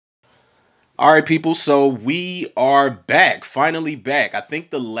All right, people. So we are back, finally back. I think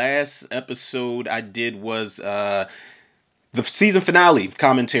the last episode I did was the season finale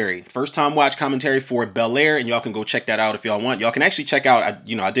commentary, first time watch commentary for Bel Air, and y'all can go check that out if y'all want. Y'all can actually check out.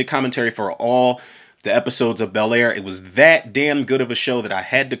 I did commentary for all the episodes of Bel Air. It was that damn good of a show that I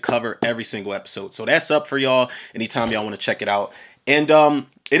had to cover every single episode. So that's up for y'all anytime y'all want to check it out. And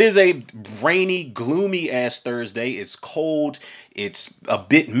it is a rainy, gloomy ass Thursday. It's cold. It's a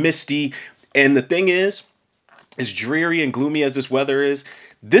bit misty. And the thing is, as dreary and gloomy as this weather is,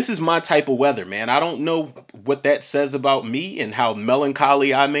 this is my type of weather, man. I don't know what that says about me and how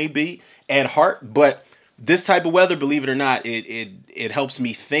melancholy I may be at heart, but this type of weather, believe it or not, it helps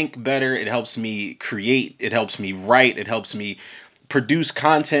me think better. It helps me create. It helps me write. It helps me produce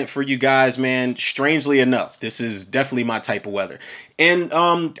content for you guys, man. Strangely enough, this is definitely my type of weather. And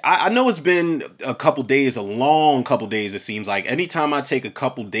I know it's been a couple days, a long couple days, it seems like. Anytime I take a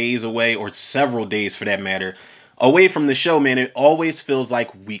couple days away, or several days for that matter, away from the show, man, it always feels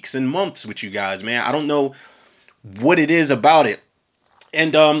like weeks and months with you guys, man. I don't know what it is about it.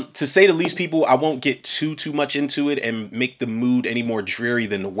 And to say the least, people, I won't get too much into it and make the mood any more dreary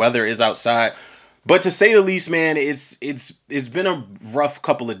than the weather is outside. But to say the least, man, it's been a rough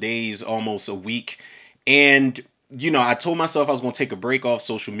couple of days, almost a week. And I told myself I was going to take a break off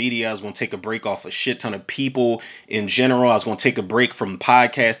social media. I was going to take a break off a shit ton of people in general. I was going to take a break from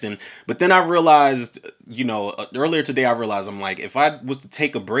podcasting. But then I realized, earlier today, I realized I'm like, if I was to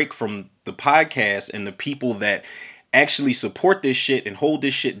take a break from the podcast and the people that actually support this shit and hold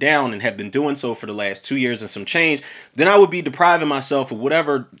this shit down and have been doing so for the last 2 years and some change, then I would be depriving myself of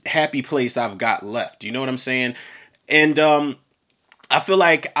whatever happy place I've got left. You know what I'm saying? And I feel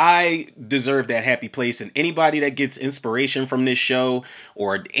like I deserve that happy place, and anybody that gets inspiration from this show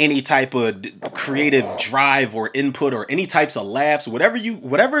or any type of creative drive or input or any types of laughs,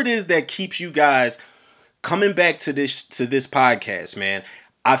 whatever it is that keeps you guys coming back to this podcast, man.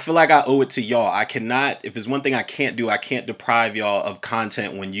 I feel like I owe it to y'all. I cannot, if there's one thing I can't do, I can't deprive y'all of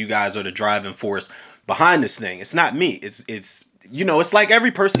content when you guys are the driving force behind this thing. It's not me. It's like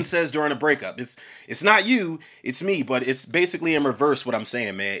every person says during a breakup. It's not you, it's me, but it's basically in reverse what I'm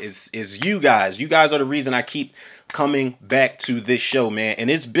saying, man. Is you guys. You guys are the reason I keep coming back to this show, man. And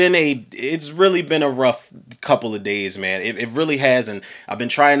it's really been a rough couple of days, man. It really has, and I've been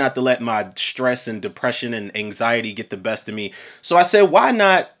trying not to let my stress and depression and anxiety get the best of me. So I said, why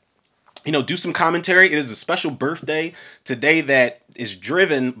not, do some commentary? It is a special birthday today that is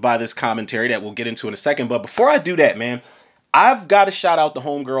driven by this commentary that we'll get into in a second. But before I do that, man, I've got to shout out the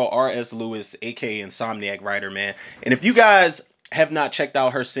homegirl R.S. Lewis, aka Insomniac Writer, man. And if you guys have not checked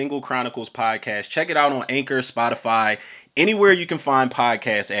out her Single Chronicles podcast, check it out on Anchor, Spotify, anywhere you can find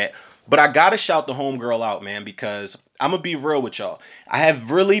podcasts at. But I gotta shout the homegirl out, man, because I'm gonna be real with y'all. I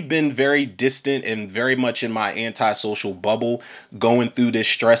have really been very distant and very much in my antisocial bubble, going through this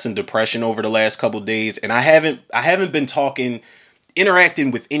stress and depression over the last couple days, and I haven't been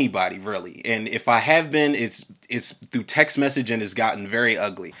interacting with anybody really. And if I have been, it's through text message, and it's gotten very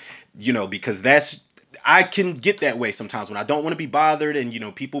ugly. Because I can get that way sometimes when I don't want to be bothered,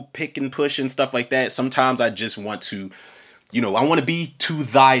 and people pick and push and stuff like that. Sometimes I just want to, I want to be to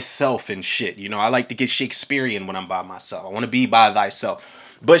thyself and shit. I like to get Shakespearean when I'm by myself. I want to be by thyself.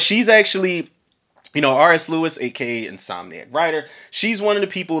 But she's actually, R.S. Lewis, aka Insomniac Writer. She's one of the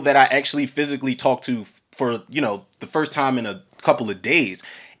people that I actually physically talked to for, the first time in a couple of days.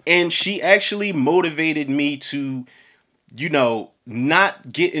 And she actually motivated me to, not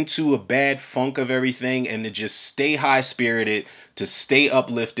get into a bad funk of everything, and to just stay high spirited, to stay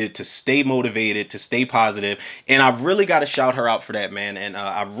uplifted, to stay motivated, to stay positive. And I really got to shout her out for that, man. And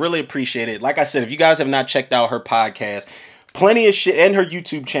I really appreciate it. Like I said, if you guys have not checked out her podcast, plenty of shit, and her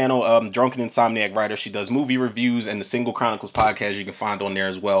YouTube channel, Drunken Insomniac Writer. She does movie reviews, and the Single Chronicles podcast you can find on there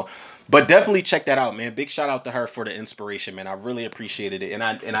as well. But definitely check that out, man. Big shout out to her for the inspiration, man. I really appreciated it, and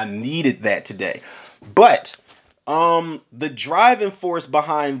I needed that today. But the driving force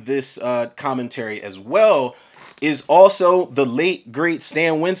behind this commentary as well is also the late great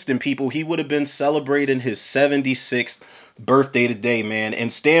Stan Winston. People, he would have been celebrating his 76th birthday today, man.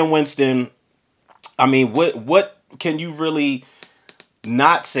 And Stan Winston, I mean, what can you really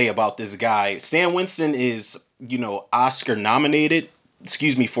not say about this guy? Stan Winston is, Oscar nominated,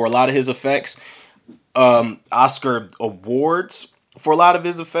 excuse me, for a lot of his effects. Oscar awards for a lot of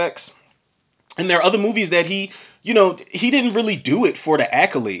his effects. And there are other movies that he didn't really do it for the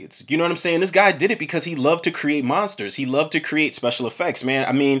accolades. You know what I'm saying? This guy did it because he loved to create monsters. He loved to create special effects, man.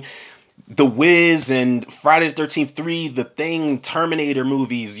 I mean, The Wiz and Friday the 13th 3, The Thing, Terminator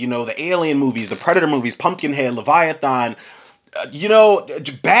movies, the Alien movies, the Predator movies, Pumpkinhead, Leviathan,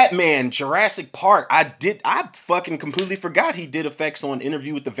 Batman, Jurassic Park. I fucking completely forgot he did effects on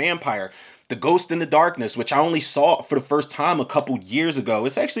Interview with the Vampire, The Ghost in the Darkness, which I only saw for the first time a couple years ago.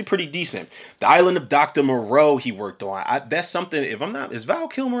 It's actually pretty decent. The Island of Dr. Moreau he worked on. That's something. If I'm not, is Val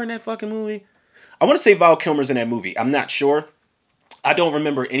Kilmer in that fucking movie? I want to say Val Kilmer's in that movie. I'm not sure. I don't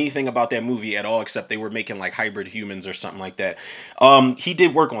remember anything about that movie at all except they were making like hybrid humans or something like that. He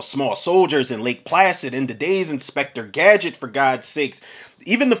did work on Small Soldiers and Lake Placid and Today's Inspector Gadget, for God's sakes.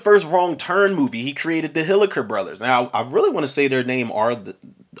 Even the first Wrong Turn movie, he created the Hilliker brothers. Now, I really want to say their name aren't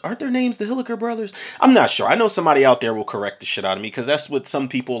their names the Hilliker brothers? I'm not sure. I know somebody out there will correct the shit out of me because that's what some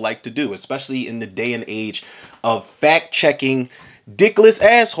people like to do, especially in the day and age of fact checking dickless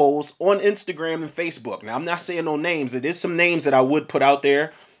assholes on Instagram and Facebook. Now, I'm not saying no names. It is some names that I would put out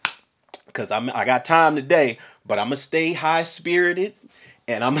there because I got time today, but I'm gonna stay high spirited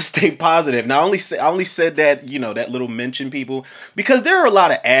and I'm gonna stay positive. Now, I only said that that little mention people because there are a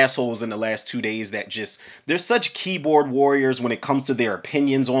lot of assholes in the last 2 days that just they're such keyboard warriors when it comes to their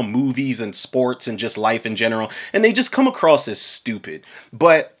opinions on movies and sports and just life in general, and they just come across as stupid.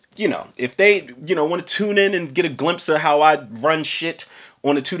 But if they want to tune in and get a glimpse of how I run shit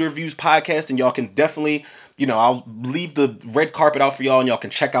on the Tudor Reviews podcast, and y'all can definitely I'll leave the red carpet out for y'all and y'all can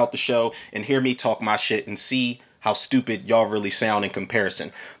check out the show and hear me talk my shit and see how stupid y'all really sound in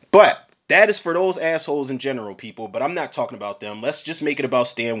comparison. But that is for those assholes in general, people, but I'm not talking about them. Let's just make it about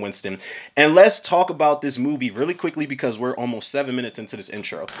Stan Winston. And let's talk about this movie really quickly because we're almost 7 minutes into this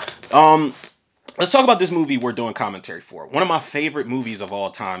intro. Um, let's talk about this movie we're doing commentary for. One of my favorite movies of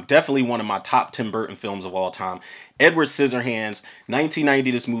all time. Definitely one of my top Tim Burton films of all time. Edward Scissorhands.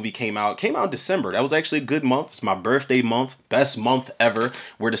 1990 this movie came out. It came out in December. That was actually a good month. It's my birthday month. Best month ever.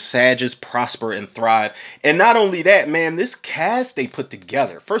 Where the Sages prosper and thrive. And not only that, man, this cast they put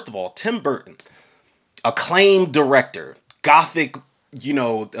together. First of all, Tim Burton. Acclaimed director. Gothic, you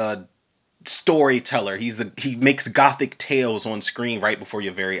know, storyteller. He makes gothic tales on screen right before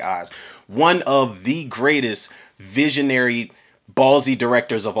your very eyes. One of the greatest visionary ballsy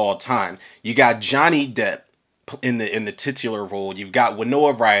directors of all time. You got Johnny Depp in the titular role. You've got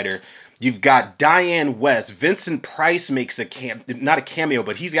Winona Ryder. You've got Diane West. Vincent Price makes not a cameo,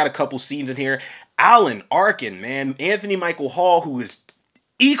 but he's got a couple scenes in here. Alan Arkin, man. Anthony Michael Hall, who is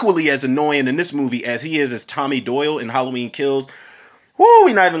equally as annoying in this movie as he is as Tommy Doyle in Halloween Kills. Woo,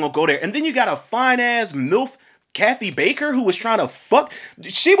 we're not even gonna go there. And then you got a fine ass MILF Kathy Baker who was trying to fuck.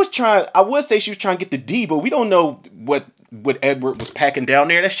 She was trying. I would say she was trying to get the D, but we don't know what Edward was packing down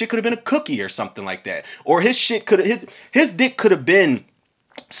there. That shit could have been a cookie or something like that. Or his shit could have his dick could have been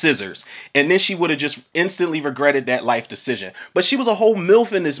scissors, and then she would have just instantly regretted that life decision. But she was a whole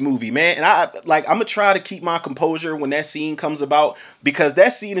MILF in this movie, man. And I'm gonna try to keep my composure when that scene comes about because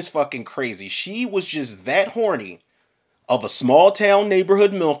that scene is fucking crazy. She was just that horny of a small town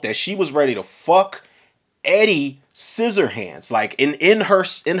neighborhood MILF that she was ready to fuck Eddie Scissorhands, like in her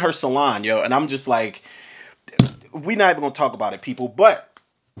salon, yo. And I'm just like, we not even gonna talk about it, people. But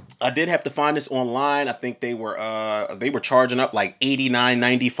I did have to find this online. I think they were charging up like 89,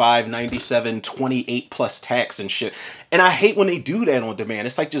 95, 97, 28 plus tax and shit. And I hate when they do that on demand.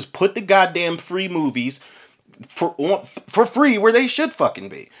 It's like just put the goddamn free movies for free where they should fucking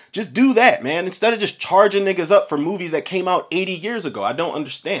be. Just do that, man. Instead of just charging niggas up for movies that came out 80 years ago. I don't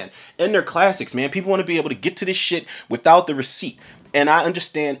understand. And they're classics, man. People want to be able to get to this shit without the receipt. And I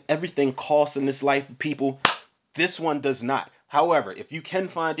understand everything costs in this life, people. This one does not. However, if you can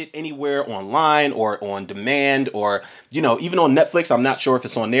find it anywhere online or on demand or, even on Netflix, I'm not sure if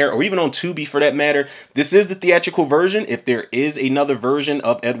it's on there or even on Tubi for that matter, this is the theatrical version. If there is another version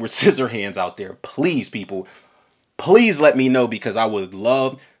of Edward Scissorhands out there, please, people, please let me know because I would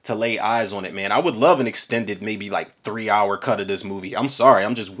love to lay eyes on it, man. I would love an extended, maybe like 3 hour cut of this movie. I'm sorry,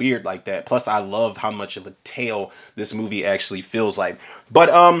 I'm just weird like that. Plus, I love how much of a tale this movie actually feels like. But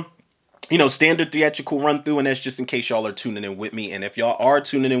standard theatrical run through, and that's just in case y'all are tuning in with me. And if y'all are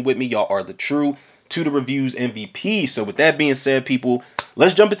tuning in with me, y'all are the true To The Reviews MVP. So with that being said, people,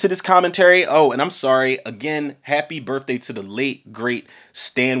 let's jump into this commentary. Oh, and I'm sorry again. Happy birthday to the late great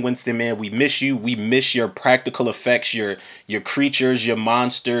Stan Winston, man. We miss you. We miss your practical effects, your creatures, your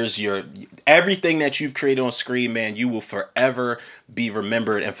monsters, your everything that you've created on screen, man. You will forever be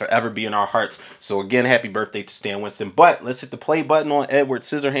remembered and forever be in our hearts. So again, happy birthday to Stan Winston. But let's hit the play button on Edward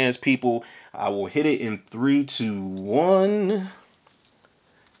Scissorhands, people. I will hit it in 3, 2, 1.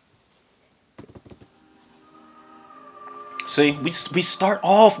 See, we start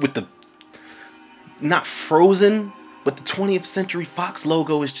off with the not frozen, but the 20th Century Fox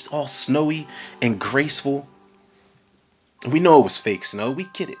logo is just all snowy and graceful. We know it was fake snow. We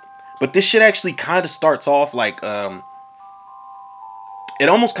get it. But this shit actually kind of starts off like It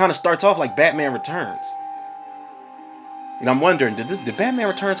almost kind of starts off like Batman Returns. And I'm wondering, did Batman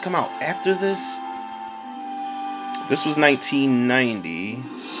Returns come out after this? This was 1990,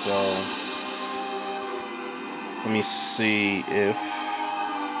 so let me see if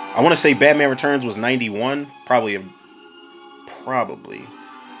I want to say Batman Returns was 91. Probably.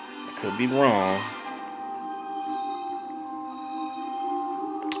 I could be wrong.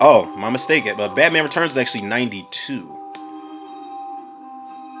 Oh, my mistake. But Batman Returns is actually 92.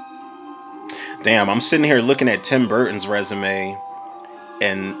 Damn, I'm sitting here looking at Tim Burton's resume,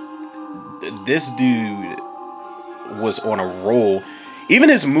 and this dude was on a roll. Even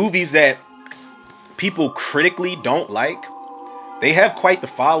his movies that people critically don't like, they have quite the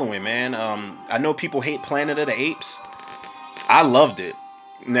following, man. I know people hate Planet of the Apes. I loved it.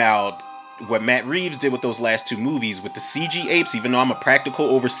 Now, what Matt Reeves did with those last two movies with the CG apes, even though I'm a practical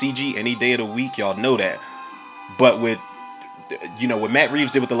over CG any day of the week, y'all know that. But what Matt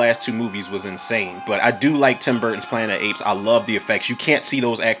Reeves did with the last two movies was insane. But I do like Tim Burton's Planet of the Apes. I love the effects. You can't see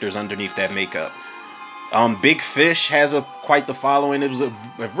those actors underneath that makeup. Big Fish has quite the following. It was a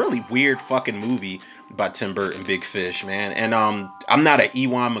really weird fucking movie by Tim Burton, Big Fish, man. And I'm not an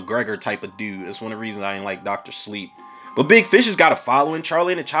Ewan McGregor type of dude. That's one of the reasons I ain't like Doctor Sleep. But Big Fish has got a following.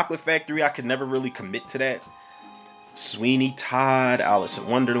 Charlie and the Chocolate Factory, I could never really commit to that. Sweeney Todd, Alice in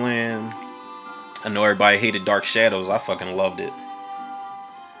Wonderland. I know everybody hated Dark Shadows. I fucking loved it.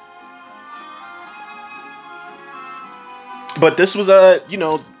 But this was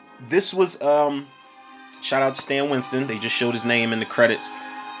shout out to Stan Winston. They just showed his name in the credits,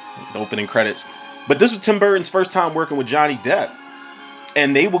 the opening credits. But this was Tim Burton's first time working with Johnny Depp.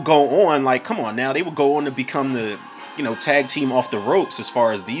 And they would go on, like, come on now, they would go on to become the, tag team off the ropes as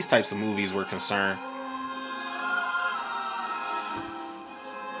far as these types of movies were concerned.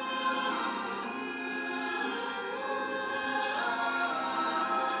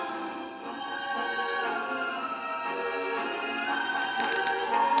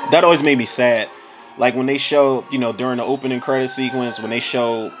 That always made me sad. Like when they show, during the opening credit sequence, when they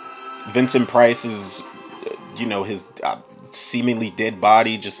show Vincent Price's, his seemingly dead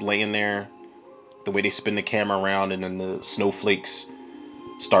body just laying there, the way they spin the camera around and then the snowflakes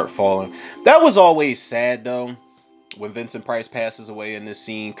start falling. That was always sad though, when Vincent Price passes away in this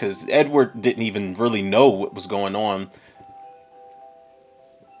scene, because Edward didn't even really know what was going on.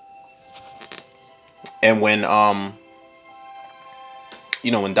 And when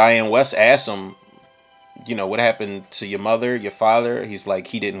Diane West asked him, what happened to your mother, your father, he's like,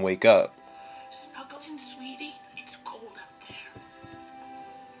 he didn't wake up. Snuggle in, sweetie. It's cold up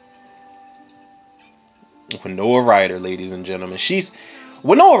there. Winona Ryder, ladies and gentlemen.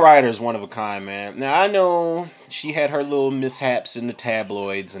 Winona Ryder is one of a kind, man. Now I know she had her little mishaps in the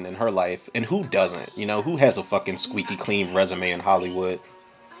tabloids and in her life, and who doesn't? Who has a fucking squeaky clean resume in Hollywood?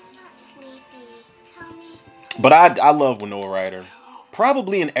 I'm not sleepy. Tell me. But I love Winona Ryder,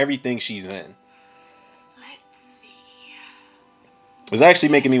 probably in everything she's in. Let's see. It's actually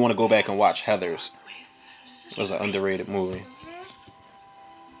making me want to go back and watch Heathers. It was an underrated movie.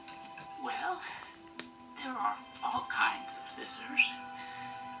 Well, there are all kinds of scissors.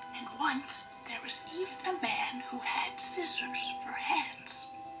 And once there was even a man who had scissors for hands.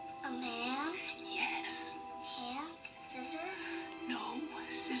 A man? Yes. Hands? Scissors? No,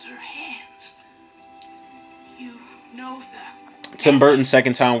 scissor hands. You know the Tim Burton's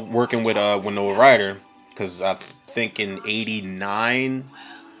second time working with Winona Ryder, because I think in '89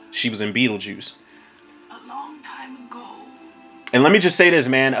 she was in Beetlejuice. a long time ago. And let me just say this,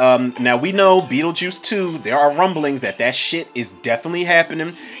 man. Now we know Beetlejuice 2, there are rumblings that shit is definitely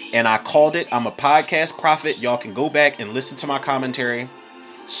happening. And I called it. I'm a podcast prophet. Y'all can go back and listen to my commentary.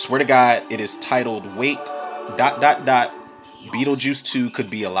 Swear to God, it is titled Wait, dot, dot, dot. Beetlejuice 2 could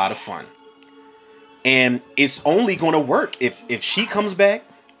be a lot of fun. And it's only going to work if she comes back,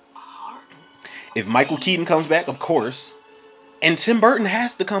 if Michael Keaton comes back, of course, and Tim Burton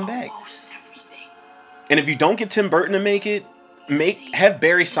has to come back. And if you don't get Tim Burton to make it, have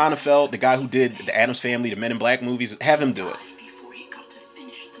Barry Sonnenfeld, the guy who did the Addams Family, the Men in Black movies, have him do it.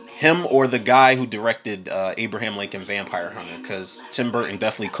 Him or the guy who directed Abraham Lincoln Vampire Hunter, because Tim Burton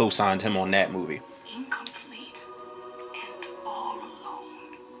definitely co-signed him on that movie. Incomplete and all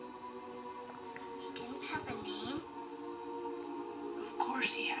alone. He didn't have a name? Of course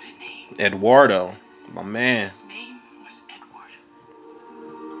he had a name. Eduardo, my man. His name was Edward.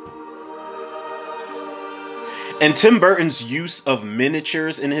 And Tim Burton's use of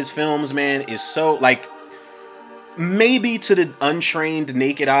miniatures in his films, man, is so, like, maybe to the untrained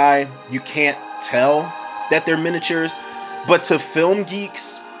naked eye, you can't tell that they're miniatures, but to film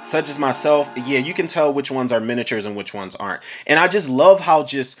geeks, such as myself, yeah, you can tell which ones are miniatures and which ones aren't. And I just love how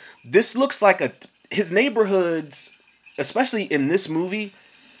just this looks like a his neighborhoods, especially in this movie,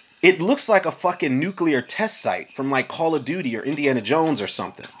 it looks like a fucking nuclear test site from like Call of Duty or Indiana Jones or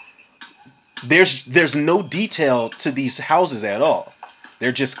something. There's no detail to these houses at all.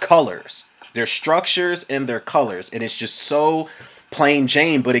 They're just colors. They're structures and they're colors, and it's just so plain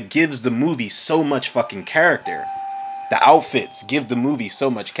Jane, but it gives the movie so much fucking character. The outfits give the movie so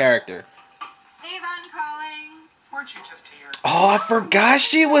much character. Avon calling. Weren't you just here? Oh, I forgot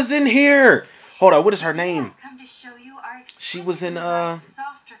she was in here. Hold on, what is her name? Come to show you our She was in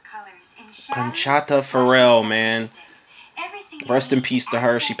softer colors in shadows, Conchata blushes, Farrell, and man. lipstick. Everything you Rest in need peace to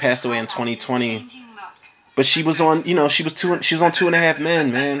her. She accent and passed away in highlight your 2020. changing look. But she was on, she was on Two and a Half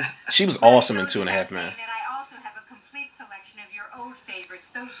Men, man. She was Well, it awesome in goes Two and a without Half Men. saying that I also have a complete selection of your old favorites,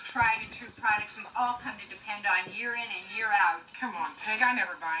 those tried and true products we've all come to depend on year in and year out. Come on, Peg, I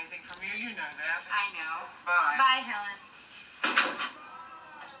never buy anything from you. You know that. I know. Bye. Bye, Helen.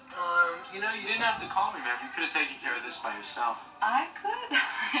 You didn't have to call me, ma'am. You could have taken care of this by yourself. I could.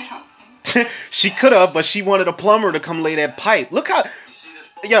 I don't think. She could have, but she wanted a plumber to come lay that pipe. Look how, You see this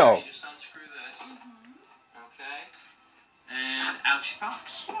bolt? yo, You just unscrew this. Okay. And out she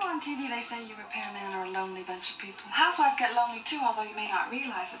pops. You know, on TV they say you repairmen are a lonely bunch of people. Housewives get lonely too, although you may not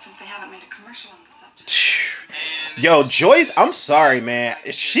realize it since they haven't made a commercial on the subject. And yo, Joyce, I'm sorry, man.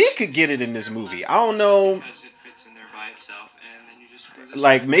 She could get it in this movie. I don't know, because it fits in there by itself, and then you just screw this.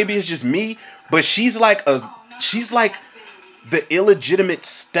 like maybe it's just me, but she's like the illegitimate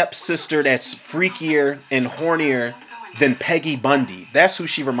stepsister that's freakier and hornier than Peggy Bundy. That's who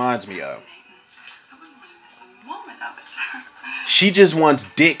she reminds me of. I wouldn't want to miss a moment of it. She just wants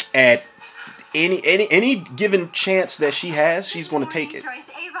dick at any given chance that she has. She's going to take it. Joyce,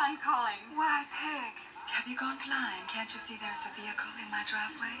 Avon calling. Why, Peg, have you gone flying? Can't you see there's a vehicle in my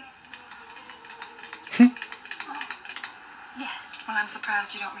driveway? Yes. Well, I'm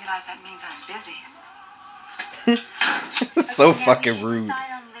surprised you don't realize that means I'm busy. So Okay, now fucking we should rude.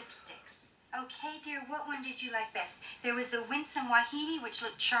 decide on lipsticks. Okay, dear, what one did you like best? There was the Winsome Wahine, which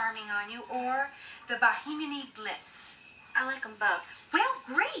looked charming on you, or the Bohemian Bliss. I like them both. Well,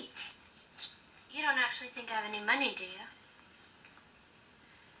 great. You don't actually think I have any money, do you?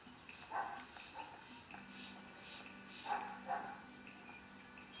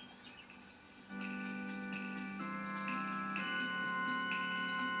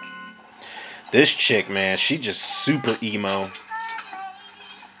 This chick, man, she just super emo.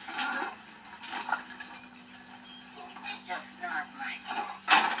 Just not right.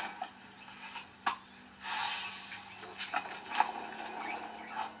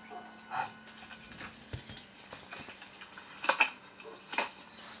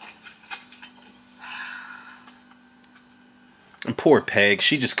 And poor Peg,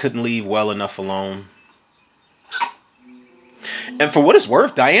 she just couldn't leave well enough alone. And for what it's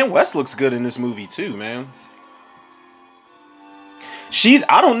worth, Diane West looks good in this movie too, man.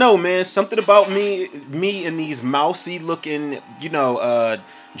 I don't know, man. Something about me and these mousy looking,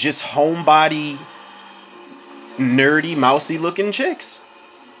 just homebody, nerdy, mousy looking chicks.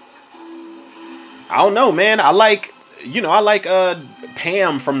 I don't know, man. I like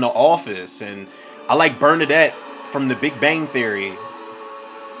Pam from The Office, and I like Bernadette from The Big Bang Theory.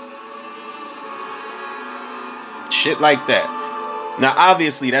 Shit like that. Now,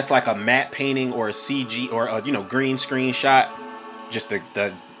 obviously, that's like a matte painting or a CG or a green screen shot. Just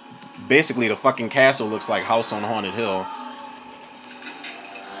the basically the fucking castle looks like House on Haunted Hill.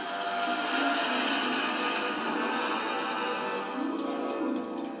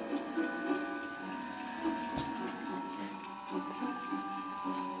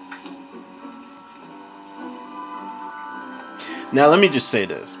 Now, let me just say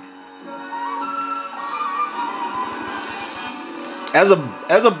this: as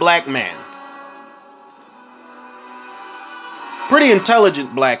a black man, pretty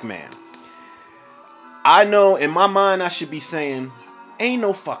intelligent black man, I know in my mind I should be saying, ain't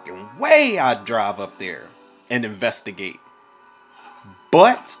no fucking way I'd drive up there and investigate.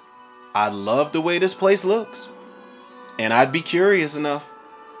 But I love the way this place looks, and I'd be curious enough.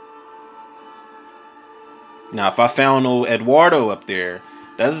 Now, if I found old Eduardo up there,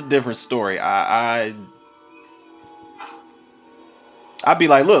 that's a different story. I'd be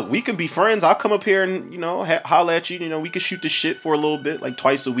like, look, we could be friends. I'll come up here and holler at you. We could shoot the shit for a little bit, like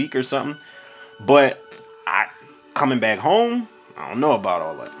twice a week or something. But I coming back home, I don't know about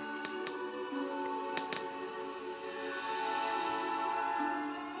all that.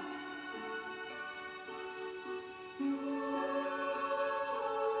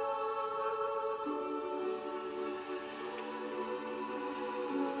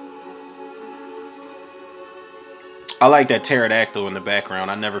 I like that pterodactyl in the background.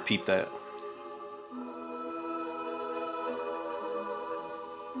 I never peeped that.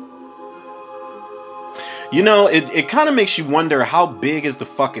 You know, it kind of makes you wonder how big is the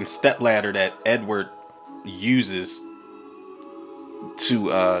fucking stepladder that Edward uses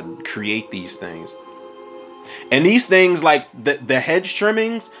to create these things. And these things, like the hedge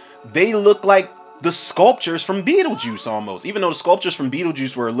trimmings, they look like the sculptures from Beetlejuice almost. Even though the sculptures from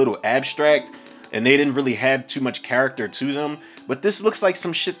Beetlejuice were a little abstract and they didn't really have too much character to them, but this looks like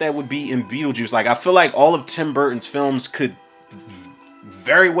some shit that would be in Beetlejuice. Like I feel like all of Tim Burton's films could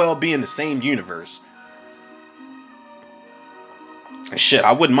very well be in the same universe. Shit,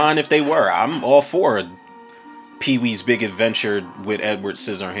 I wouldn't mind if they were. I'm all for Pee-wee's Big Adventure with Edward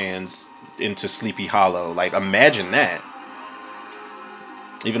Scissorhands into Sleepy Hollow. Like, imagine that.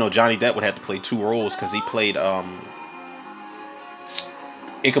 Even though Johnny Depp would have to play two roles because he played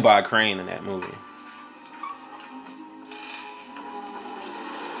Ichabod Crane in that movie.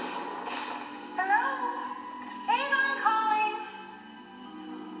 Hello? Avon calling.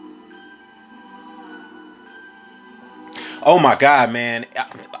 Oh my god, man.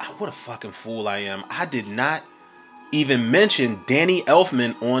 What a fucking fool I am. I did not even mention Danny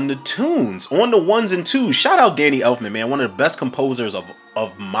Elfman on the tunes, on the ones and twos. Shout out Danny Elfman, man. One of the best composers of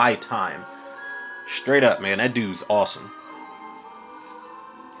my time. Straight up, man. That dude's awesome.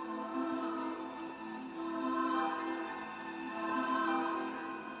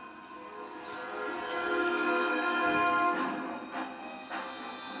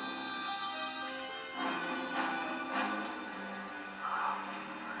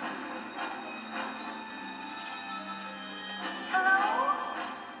 Hello?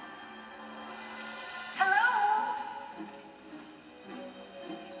 Hello?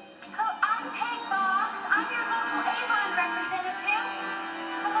 Hello, I'm Peg Box. I'm your local Avon representative.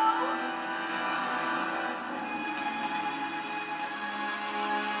 Hello?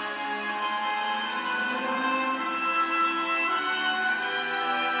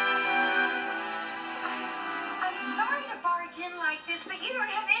 I'm sorry to barge in like this, but you don't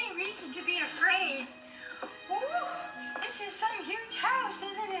have any reason to be afraid. Ooh, this is some huge house,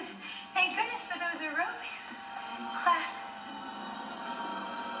 isn't it? Thank goodness for those aerobics classes.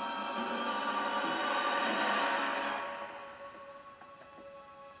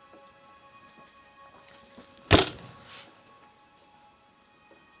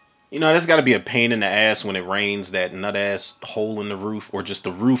 You know, that's got to be a pain in the ass when it rains, that nut ass hole in the roof, or just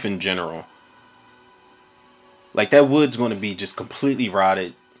the roof in general. Like, that wood's going to be just completely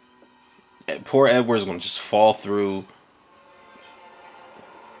rotted. Poor Edward's going to just fall through.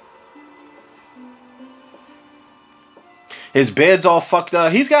 His bed's all fucked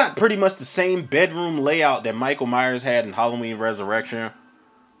up. He's got pretty much the same bedroom layout that Michael Myers had in Halloween Resurrection,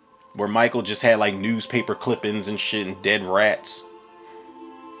 where Michael just had like newspaper clippings and shit and dead rats.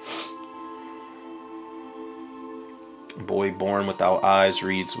 Boy Born Without Eyes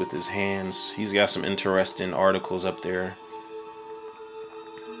reads with his hands. He's got some interesting articles up there.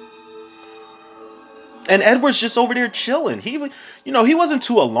 And Edward's just over there chilling. He wasn't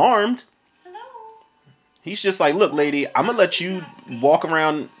too alarmed. Hello? He's just like, look, lady, I'm gonna let you walk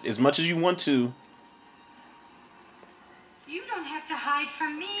around as much as you want to. You don't have to hide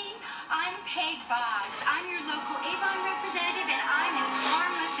from me. I'm Peg Boggs. I'm your local Avon representative, and I'm as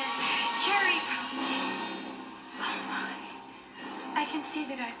harmless as cherry. Oh my. I can see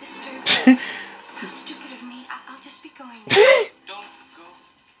that I've disturbed you. How stupid of me. I'll just be going now. Don't go.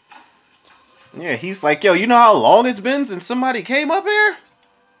 Yeah, he's like, yo, you know how long it's been since somebody came up here?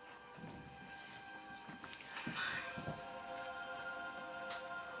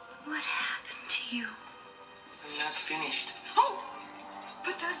 What happened to you? I'm not finished. Oh!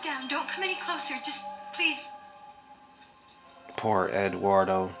 Put those down. Don't come any closer. Just please. Poor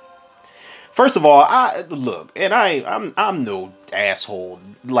Eduardo. First of all, I look, and I'm no asshole.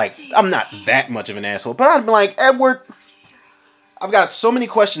 Like, I'm not that much of an asshole, but I'm like, Edward, I've got so many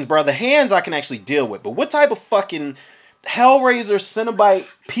questions, bro. The hands I can actually deal with, but what type of fucking Hellraiser, Cenobite,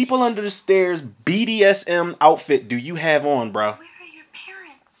 people under the stairs, BDSM outfit do you have on, bro? Where are your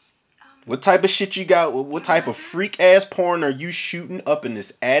parents? What type of shit you got? What type of freak ass porn are you shooting up in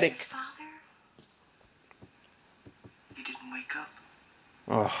this Your attic? father? You didn't wake up.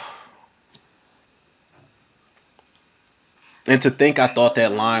 Oh. And to think I thought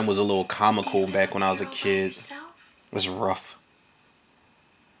that line was a little comical back when I was a kid. It's rough.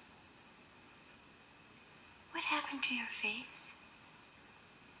 What happened to your face?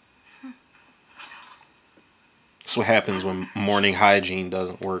 That's what happens when morning hygiene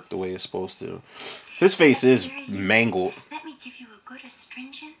doesn't work the way it's supposed to. His face is mangled. Let me give you a good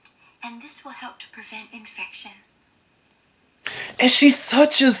astringent, and this will help to prevent infection. And she's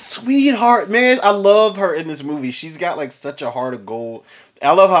such a sweetheart, man. I love her in this movie. She's got like such a heart of gold.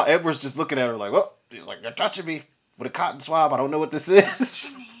 I love how Edward's just looking at her like, "Well, he's like, you're touching me with a cotton swab. I don't know what this is."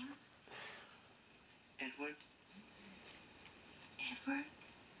 What's your name? Edward. Edward?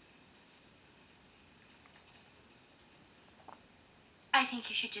 I think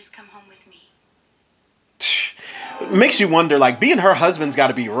you should just come home with me. It makes you wonder, like, being her husband's got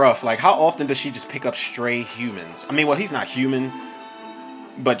to be rough. Like, how often does she just pick up stray humans? I mean, well, he's not human,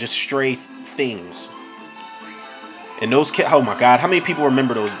 but just stray things. And those kids, oh my God, how many people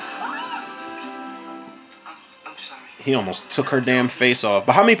remember those? I'm sorry. He almost took her damn face off.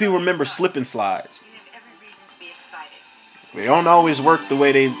 But how many people remember slip and slides? You have every reason to be excited. They don't always work the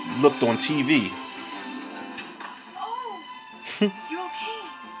way they looked on TV. Oh, you okay?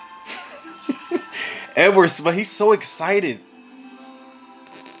 Edwards, but he's so excited.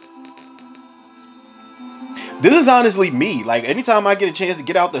 This is honestly me. Like, anytime I get a chance to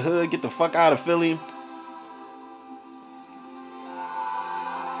get out the hood, get the fuck out of Philly,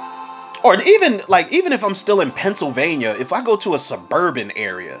 or even if I'm still in Pennsylvania, if I go to a suburban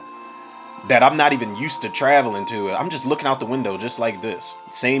area that I'm not even used to traveling to, I'm just looking out the window just like this.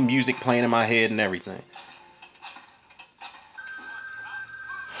 Same music playing in my head and everything.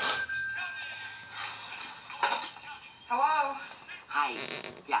 Hello? Hi.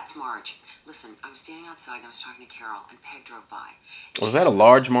 Yeah, it's Marge. Listen, I was standing outside and I was talking to Carol, and Peg drove by. Was that a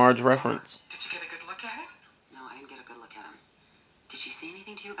Large Marge reference? Did you get a good look at him? No, I didn't get a good look at him. Did she say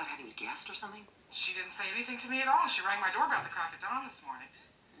anything to you about having a guest or something? She didn't say anything to me at all. She rang my doorbell at the crack of dawn this morning.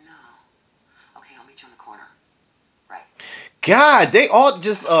 No. Okay, I'll meet you on the corner. Right. God, they all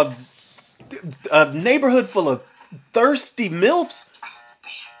just a neighborhood full of thirsty milfs,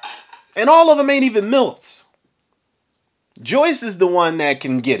 and all of them ain't even milfs. Joyce is the one that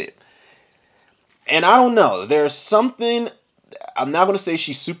can get it. And I don't know. There's something. I'm not gonna say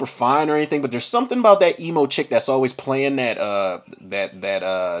she's super fine or anything, but there's something about that emo chick that's always playing that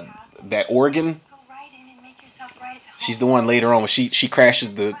organ. Go right in and make yourself right at home. She's the one later on when she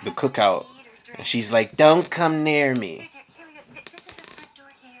crashes the cookout, and she's like, "Don't come near me." Here, dear, here we go. This is the front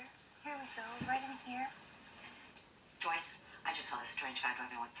door here. Here we go, right in here. Joyce, I just saw this strange guy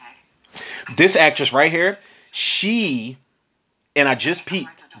driving with Peg. This actress right here, she and I just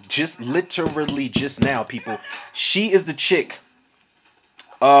peeked, just literally just now, people. She is the chick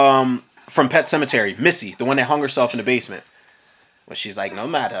from Pet Cemetery, Missy, the one that hung herself in the basement. But she's like, no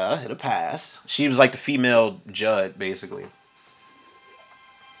matter, it'll pass. She was like the female Judd, basically.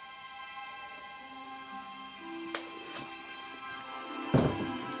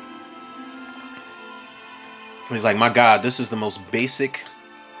 He's like, my God, this is the most basic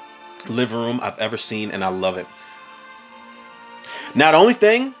living room I've ever seen, and I love it. Now, the only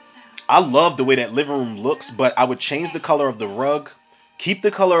thing, I love the way that living room looks, but I would change the color of the rug, keep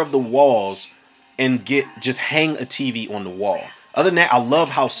the color of the walls, and just hang a TV on the wall. Other than that, I love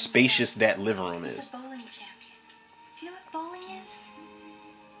how spacious that living room He's is. a bowling champion. Do you know what bowling is?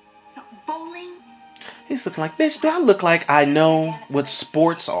 No, bowling? He's looking like, bitch, do I look like I know what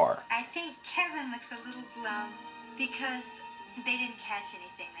sports are? I think Kevin looks a little glum because they didn't catch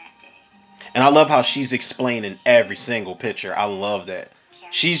anything that day. And I love how she's explaining every single picture. I love that.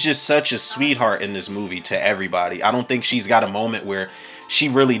 She's just such a sweetheart in this movie to everybody. I don't think she's got a moment where she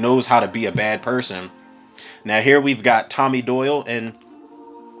really knows how to be a bad person. Now here we've got Tommy Doyle, and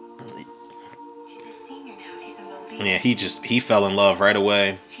She's a senior now, if you can believe yeah, it. he fell in love right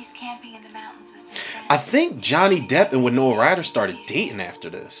away. She's camping in the mountains with some friends. I think Johnny Depp and Winona Ryder started dating after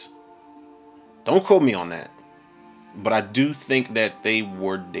this. Don't quote me on that. But I do think that they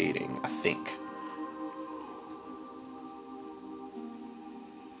were dating. I think.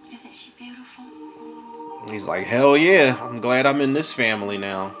 Isn't she beautiful? He's like, hell yeah, I'm glad I'm in this family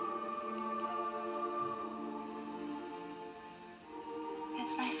now.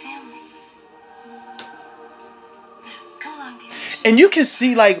 It's my family. Come along, dear. And you can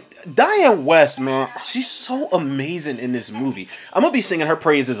see, like, Diane West, man, she's so amazing in this movie. I'm going to be singing her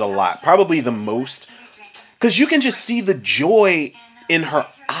praises a lot, probably the most. Because you can just see the joy in her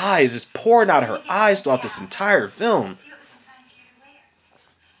eyes. It's pouring out of her eyes throughout this entire film. See what we can find for you to wear.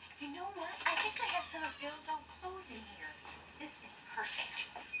 You know what? I think I have some of Bill's old clothes in here. This is perfect.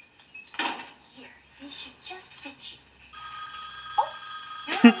 Here, these should just fit you. Oh,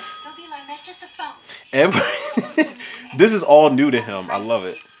 no, don't be alarmed. That's just a phone. This is all new to him. I love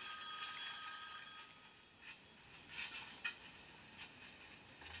it.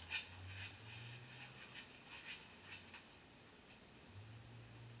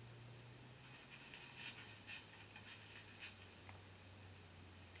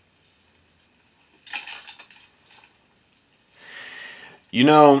 You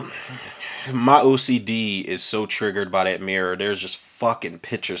know, my OCD is so triggered by that mirror. There's just fucking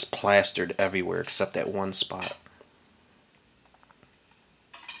pictures plastered everywhere except that one spot.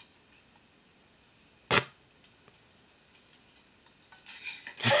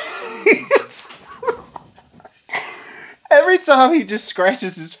 Every time he just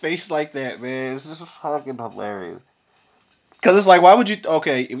scratches his face like that, man, it's just fucking hilarious. Because it's like, why would you?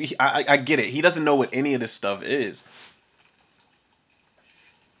 Okay, I get it. He doesn't know what any of this stuff is.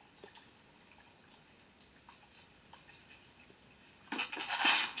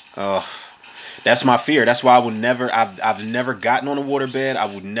 Oh, that's my fear. That's why I would never. I've never gotten on a waterbed. I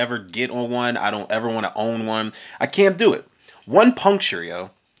would never get on one. I don't ever want to own one. I can't do it. One puncture,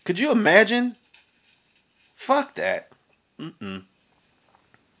 yo. Could you imagine? Fuck that. Mm-mm.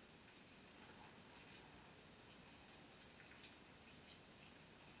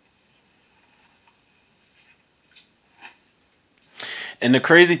 And the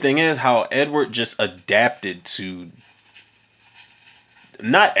crazy thing is how Edward just adapted to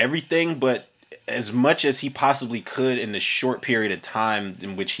not everything, but as much as he possibly could in the short period of time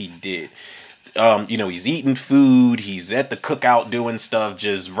in which he did. He's eating food, he's at the cookout doing stuff,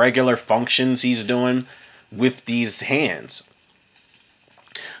 just regular functions he's doing with these hands.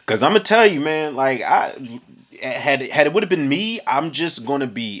 Cause I'm gonna tell you, man, like I had it would have been me, I'm just gonna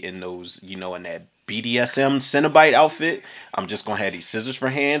be in those, in that BDSM Cenobite outfit. I'm just gonna have these scissors for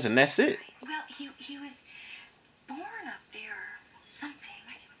hands, and that's it. Well, he was born up there or something.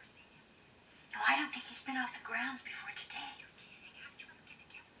 No, I don't think he's been off the grounds before today.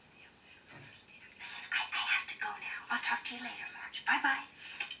 Listen, I have to go now. I'll talk to you later, Marge.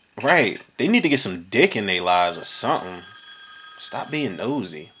 Bye-bye. Right? They need to get some dick in their lives or something. Stop being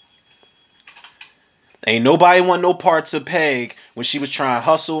nosy. Ain't nobody want no parts of Peg when she was trying to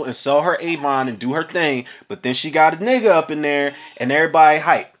hustle and sell her Avon and do her thing, but then she got a nigga up in there and everybody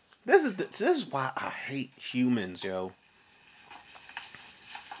hype. This is why I hate humans, yo.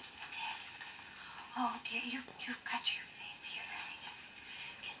 Oh, dear, you cut your face here. Let me just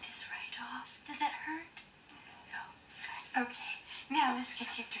get this right off. Does that hurt? No. Good. Okay. Now let's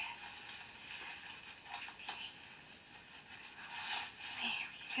get you dressed. There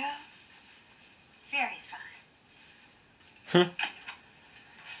we go. Very fine. Hmm.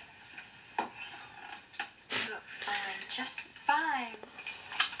 Look fine. Just fine.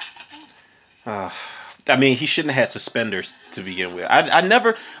 Uh, I mean, he shouldn't have had suspenders to begin with. I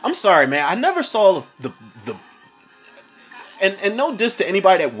never. I'm sorry, man. I never saw the and no diss to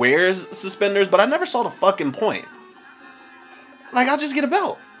anybody that wears suspenders, but I never saw the fucking point. Like, I'll just get a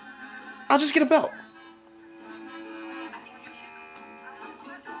belt. I'll just get a belt.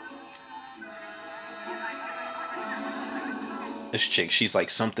 This chick, she's like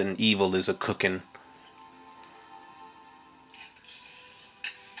something evil is a cooking.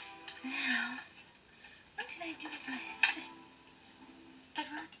 Now, what did I do with my assistant?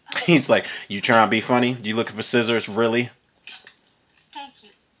 Edward? Oh, He's like, you trying to be funny? You looking for scissors, really? thank you.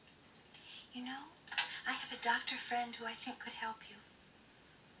 You know, I have a doctor friend who I think could help you.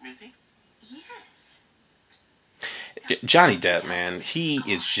 Really? Yes. Johnny Depp, man, he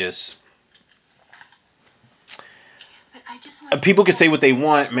is just. But I just want People can say what they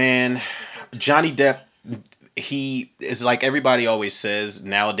want, man. Johnny Depp, he is like everybody always says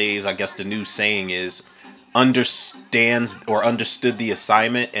nowadays. I guess the new saying is understands or understood the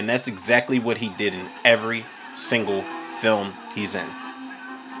assignment, and that's exactly what he did in every single film he's in.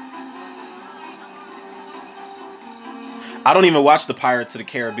 I don't even watch the Pirates of the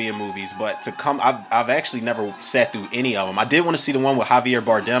Caribbean movies, but I've actually never sat through any of them. I did want to see the one with Javier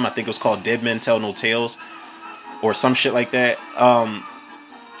Bardem. I think it was called Dead Men Tell No Tales or some shit like that.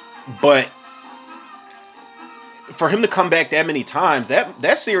 But for him to come back that many times,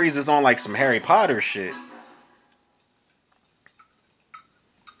 that series is on like some Harry Potter shit.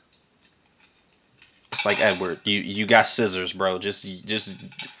 It's like Edward, you got scissors, bro. Just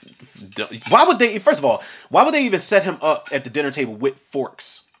why would they? First of all, why would they even set him up at the dinner table with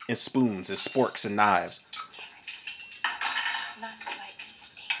forks and spoons and sporks and knives? not like to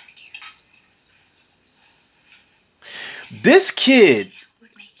stare, dear. This kid,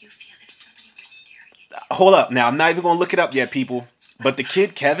 Would make you feel if somebody were staring at you. hold up. Now I'm not even gonna look it up yet, people. But the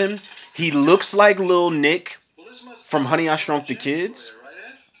kid Kevin, he looks like Lil Nick from Honey I Shrunk the Kids.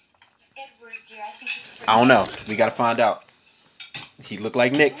 Edward, dear, I think it's for I don't you. know. We gotta find out. He looked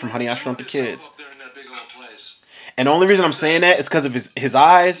like Nick from Honey I Shrunk the Kids. And the only reason I'm saying that is because of his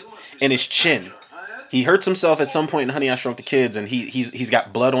eyes and his chin. He hurts himself at some point in Honey I Shrunk the Kids, and he's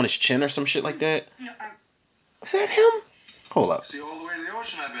got blood on his chin or some shit like that. No, Is that him? Hold up. See all the way to the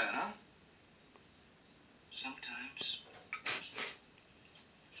ocean, I bet, huh? Sometimes.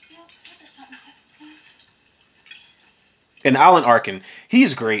 And Alan Arkin,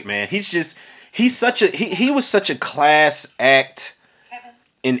 he's great, man. He was such a class act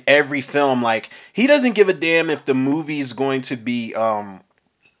in every film. Like he doesn't give a damn if the movie's going to be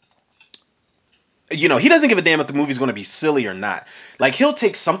he doesn't give a damn if the movie's going to be silly or not. Like he'll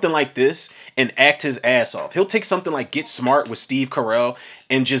take something like this and act his ass off. He'll take something like Get Smart with Steve Carell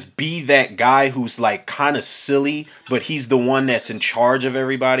and just be that guy who's like kind of silly, but he's the one that's in charge of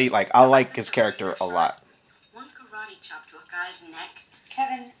everybody. Like I like his character a lot. One karate chop to a guy's neck.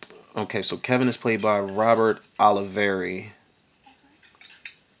 Kevin, Okay, so Kevin is played by Robert Oliveri.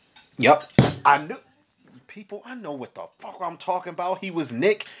 Yep, I knew people. I know what the fuck I'm talking about. He was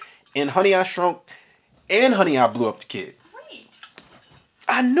Nick in Honey I Shrunk and Honey I Blew Up the Kid. great.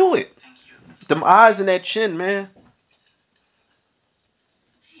 I knew it. Thank you. Them eyes and that chin, man.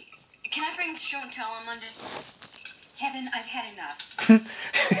 Can I bring show and tell on Monday? Kevin, I've had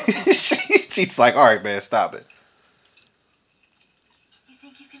enough. She's like, all right, man, stop it. You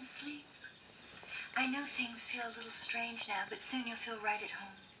think you can sleep? I know things feel a little strange now, but soon you'll feel right at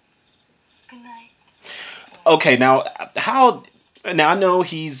home. Good night. Okay, now how? Now I know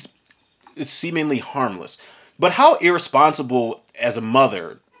he's seemingly harmless, but how irresponsible as a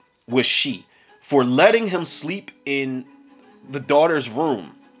mother was she for letting him sleep in the daughter's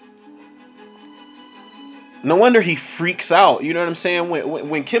room? No wonder he freaks out. You know what I'm saying?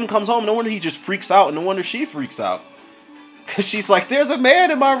 When Kim comes home, no wonder he just freaks out, and no wonder she freaks out. She's like, "There's a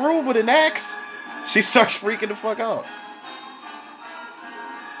man in my room with an axe." She starts freaking the fuck out.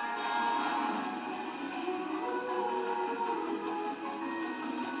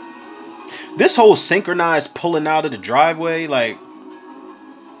 This whole synchronized pulling out of the driveway, like,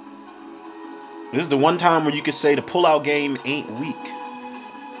 this is the one time where you could say the pullout game ain't weak.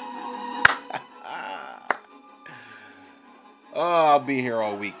 Oh, I'll be here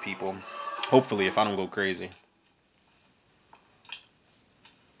all week, people. Hopefully, if I don't go crazy.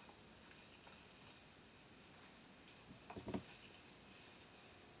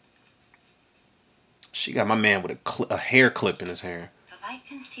 She got my man with a hair clip in his hair. The light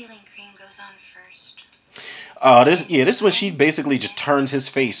concealing cream goes on first. This is when she basically just turns his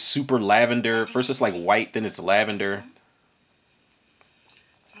face super lavender. First it's like white, then it's lavender.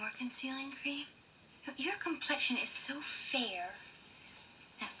 More concealing cream? Your complexion is so fair.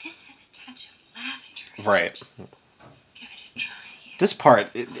 Now this has a touch of lavender in Right. it. Give it a try here. This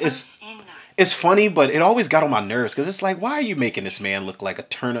part Close enough. it's funny, but it always got on my nerves because it's like, why are you making this man look like a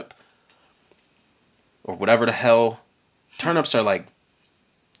turnip or whatever the hell? Turnips are like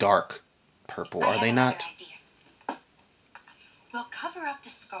dark purple, I are have they another not? idea. We'll cover up the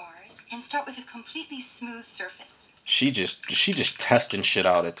scars and start with a completely smooth surface. She just testing shit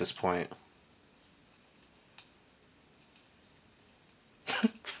out at this point.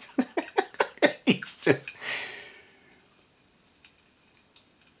 he's just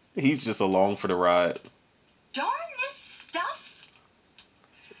he's just along for the ride. Darn this stuff!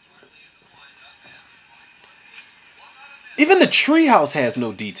 Even the treehouse has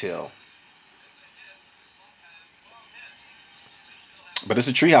no detail. But it's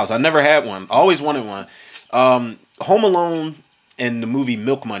a treehouse. I never had one. I always wanted one. Home Alone and the movie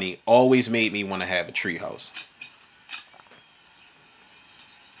Milk Money always made me want to have a treehouse.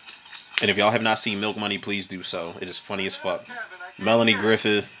 And if y'all have not seen Milk Money, please do so. It is funny as fuck. Melanie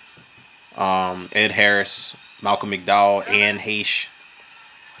Griffith, Ed Harris, Malcolm McDowell, Anne Heche.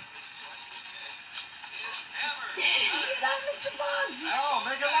 Get out, Mr. Boggs! Oh,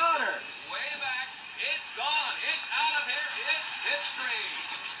 make it louder. Way back. It's gone. It's out of here. It's history.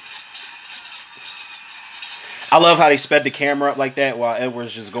 I love how they sped the camera up like that while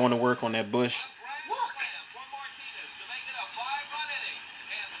Edward's just going to work on that bush. Look. For Martinez to make it a 5-run inning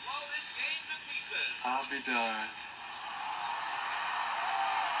and blow this game to pieces. I'll be darned.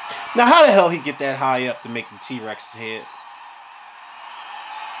 Now, how the hell he get that high up to make the T-Rex's head?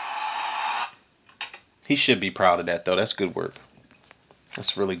 He should be proud of that, though. That's good work.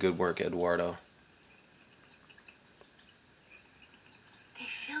 That's really good work, Eduardo. They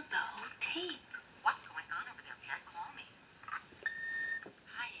filled the whole tape. What's going on over there, Pat? Call me.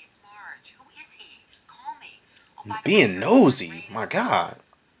 Hi, it's Marge. Who is he? Call me. Oh, by the way, Being you're nosy. rated. My God.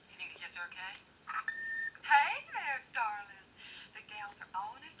 You think the kids are okay? Hey there, darling. The gals are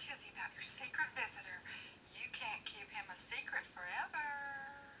all in a tizzy about your secret visitor. You can't keep him a secret forever.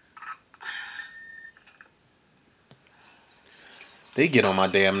 They get on my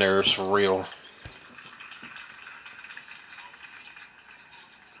damn nerves for real.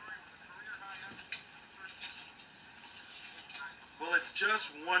 Well, it's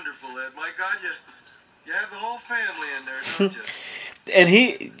just wonderful, Ed. My God, you have the whole family in there, don't you? And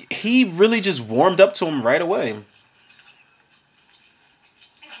he really just warmed up to him right away.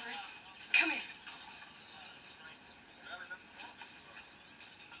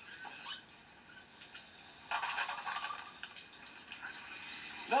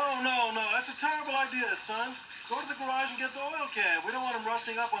 No. That's a terrible idea, son. Go to the garage and get the oil can. We don't want them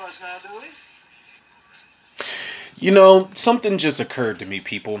rusting up on us now, do we? You know, something just occurred to me,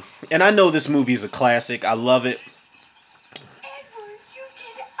 people. And I know this movie is a classic. I love it. Edward, you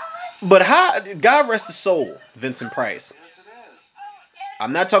did us. But how, God rest his soul, Vincent Price. Yes, it is.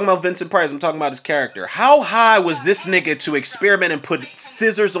 I'm not talking about Vincent Price. I'm talking about his character. How high was this nigga to experiment and put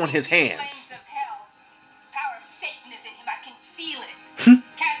scissors on his hands? Power of Satan is in him. I can feel it.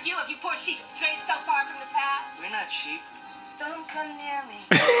 Can't you, if you poor sheep strayed so far from the path? We're not sheep. Don't come near me.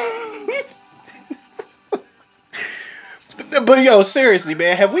 But yo, seriously,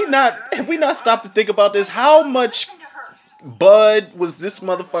 man, have we not stopped to think about this? How much bud was this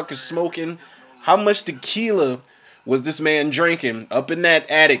motherfucker smoking? How much tequila was this man drinking up in that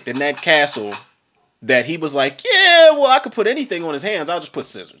attic, in that castle, that he was like, yeah, well, I could put anything on his hands. I'll just put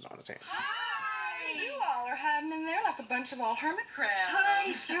scissors on his hands. Hi, you all are hiding in there like a bunch of old hermit crabs. Hi,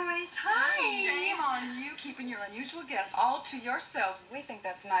 Joyce. Hi. Shame on you keeping your unusual guest all to yourself. We think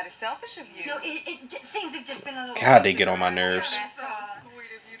that's mighty selfish of you. No, things have just been a little. God, they get on my nerves. That's so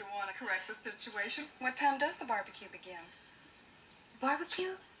sweet of you to want to correct the situation. What time does the barbecue begin?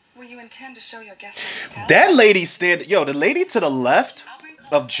 Barbecue? Will you intend to show your guest hospitality? That lady the lady to the left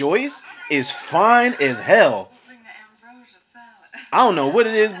of Joyce is fine as hell. We'll bring the ambrosia salad. I don't know what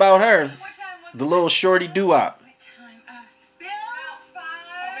it is about her. What time was The little shorty doo-wop. What time? Bill? About 5.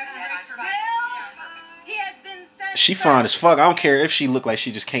 Oh, that's right for Bill? me. Yeah, He has been sent. She fine as fuck. I don't care if she looked like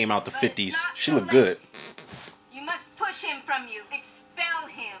she just came out the 50s. She look good. You must push him from you. Expel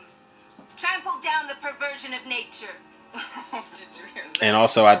him. Trample down the perversion of nature. Did you hear that? And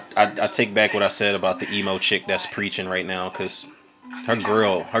also, I take back what I said about the emo chick that's preaching right now, because her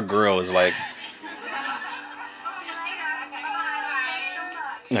girl is like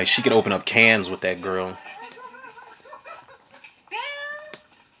she could open up cans with that girl.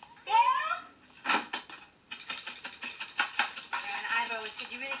 I've always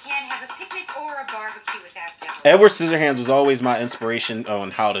said you really can't have a picnic or a barbecue without them. Edward Scissorhands was always my inspiration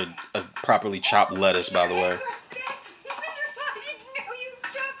on how to properly chop lettuce, by the way.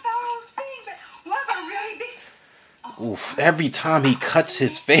 Oof, every time he cuts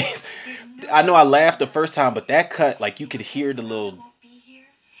his face. I know I laughed the first time, but that cut, like, you could hear the little.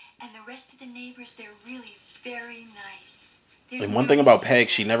 And the rest of the neighbors, they're really very nice. And one thing about Peg,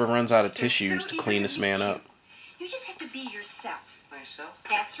 she never runs out of tissues to clean this man up. You just have to be yourself. Myself?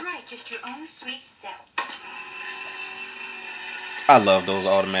 That's right, just your own sweet self. I love those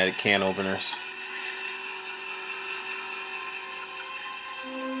automatic can openers.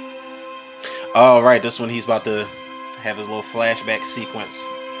 All right, this one he's about to have his little flashback sequence.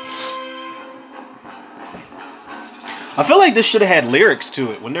 I feel like this should have had lyrics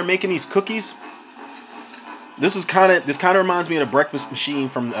to it when they're making these cookies. This kind of reminds me of the Breakfast Machine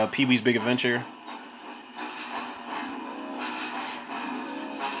from Pee-wee's Big Adventure,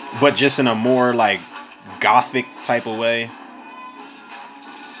 but just in a more like gothic type of way.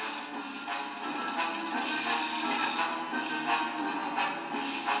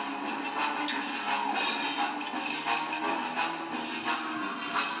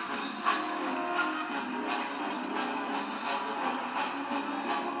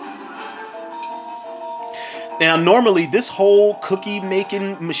 Now, normally, this whole cookie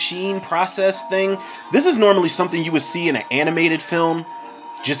making machine process thing, this is normally something you would see in an animated film,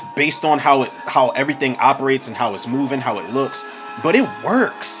 just based on how everything operates and how it's moving, how it looks. But it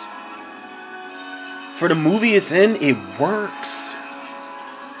works. For the movie it's in, it works.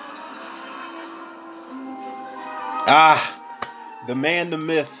 Ah, the man, the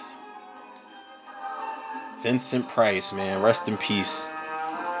myth, Vincent Price, man, rest in peace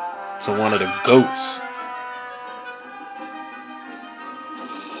to one of the GOATs.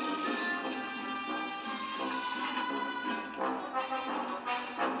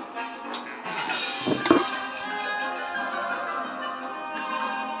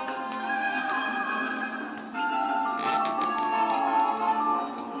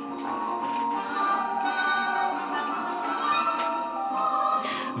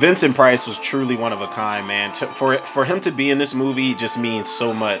 Vincent Price was truly one of a kind, man. For him to be in this movie just means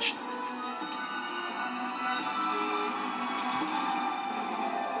so much.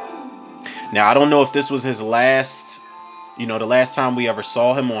 Now, I don't know if this was his last, the last time we ever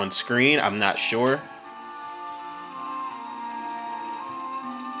saw him on screen. I'm not sure.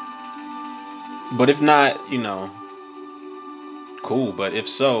 But if not, cool. But if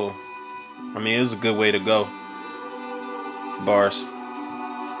so, I mean, it was a good way to go. Bars.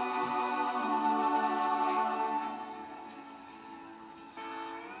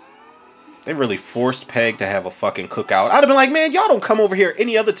 They really forced Peg to have a fucking cookout. I'd have been like, man, y'all don't come over here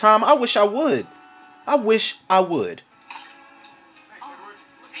any other time. I wish I would. I wish I would.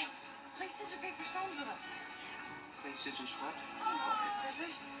 Hey, play scissors, paper, stones with us. Play scissors what?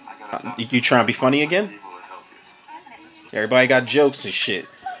 Scissors? You trying to be funny again? Everybody got jokes and shit.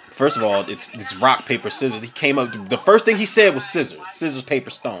 First of all, it's rock, paper, scissors. He came up, the first thing he said was scissors. Scissors, paper,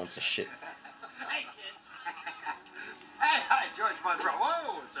 stones and shit. Hey, kids. Hey, hi, George Monroe.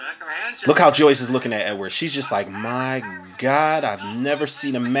 Whoa, it's a heck of a handshake. Look how Joyce is looking at Edward. She's just like, my God, I've never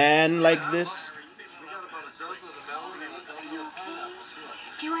seen a man like this. We got about a dozen of the melons and a dozen of the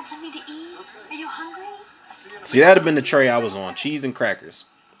pineapples. Do you want something to eat? Are you hungry? See, that'd have been the tray I was on. Cheese and crackers.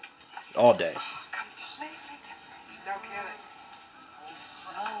 All day. Completely different. No kidding. He's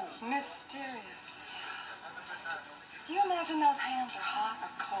so mysterious. Do you imagine those hands are hot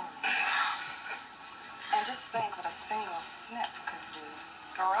or cold? And just think what a single snip could do.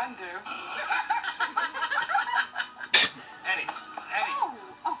 Go on, do. Eddie,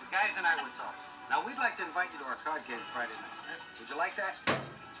 the guys and I were talking. Now, we'd like to invite you to our card game Friday night. Would you like that?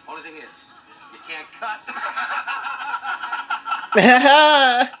 Only thing is, you can't cut.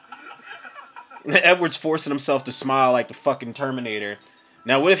 Edward's forcing himself to smile like the fucking Terminator.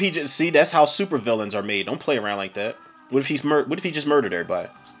 Now, what if he just see? That's how supervillains are made. Don't play around like that. What if he just murdered everybody?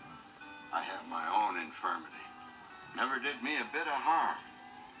 I have my own infirmity. Never did me a bit of harm.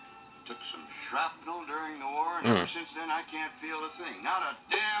 Took some shrapnel during the war, and ever since then I can't feel a thing. Not a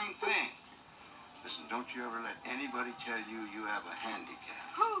damn thing. Listen, don't you ever let anybody tell you you have a handicap.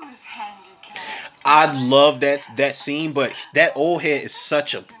 Who's handicapped? I love that scene, but that old head is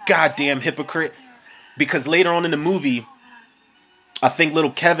such a goddamn hypocrite. Because later on in the movie, I think little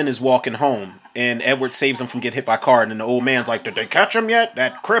Kevin is walking home, and Edward saves him from getting hit by a car, and then the old man's like, "Did they catch him yet?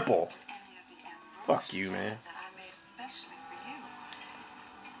 That cripple." Fuck you, man. That I made especially for you.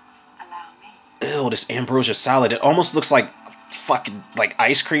 Allow me. Ew, this ambrosia salad. It almost looks like fucking like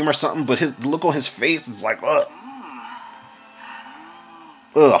ice cream or something, but the look on his face is like, ugh.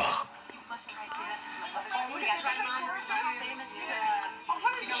 Ugh.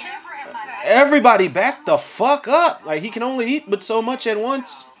 Everybody back the fuck up. Like, he can only eat but so much at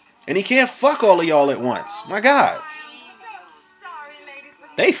once. And he can't fuck all of y'all at once. My God.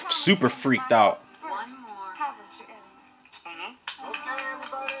 They super freaked out.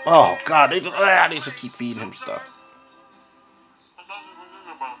 Oh, God. They just keep feeding him stuff.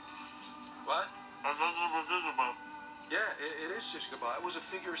 What? Yeah, it is just goodbye. It was a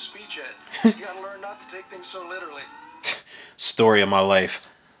figure of speech, Ed. You gotta learn not to take things so literally. Story of my life.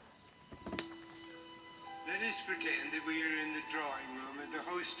 Let us pretend that we are in the drawing room and the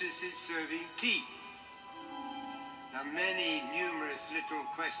hostess is serving tea. Now, many numerous little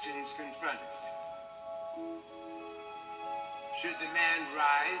questions confront us. Should the man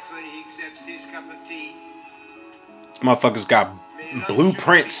rise when he accepts his cup of tea? Motherfuckers got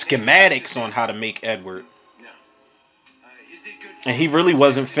blueprint schematics on how to make Edward. No. Is it good And he really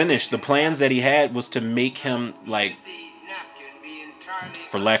wasn't finished. The plans that he had was to make him, like, Should the napkin be entirely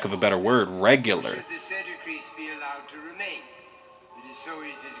for lack of a better word, regular. Should the centerpiece be allowed to remain? It is so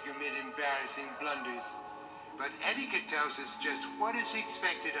easy to commit embarrassing blunders. But etiquette tells us just what is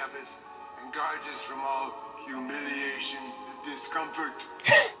expected of us and guards us from all humiliation and discomfort.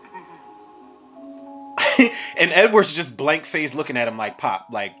 And Edward's just blank face looking at him like, Pop,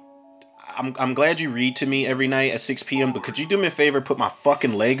 like, I'm glad you read to me every night at 6 p.m., but could you do me a favor, put my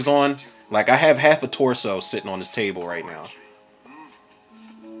fucking legs on? Like, I have half a torso sitting on this table right now.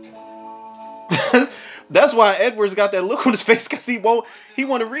 That's why Edward's got that look on his face, because he want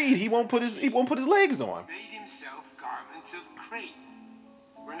to read. He won't put his legs on. Made himself garments of crepe.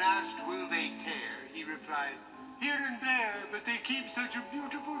 When asked, will they tear, he replied, here and there, but they keep such a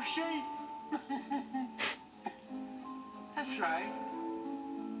beautiful shape. That's right.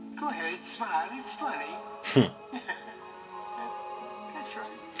 Go ahead, smile, it's funny. That's right.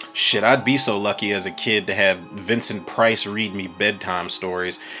 Shit, I'd be so lucky as a kid to have Vincent Price read me bedtime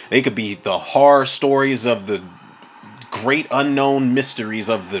stories. They could be the horror stories of the great unknown mysteries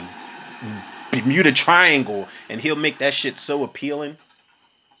of the Bermuda Triangle, and he'll make that shit so appealing.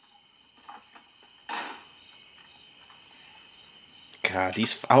 God,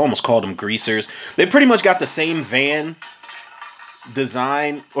 I almost called them greasers. They pretty much got the same van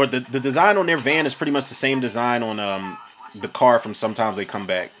design, or the design on their van is pretty much the same design on the car from Sometimes They Come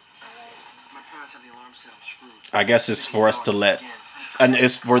Back. I guess it's for us to and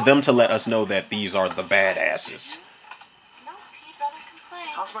it's for them to let us know that these are the badasses. No, Pete, brother complain.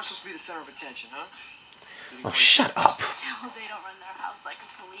 How's I supposed to be the center of attention, huh? Oh, shut up. No, they don't run their house like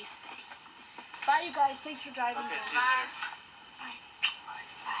a police state. Bye, you guys. Thanks for driving. Okay, see you later.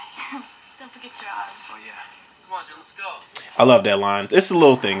 Bye. Bye. Don't forget your arm. Oh, yeah. Come on, Joe, let's go. I love that line. It's the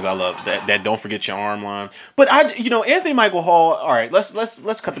little things I love. That don't forget your arm line. But Anthony Michael Hall. All right, let's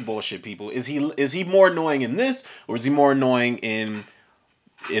cut the bullshit, people. Is he more annoying in this, or is he more annoying in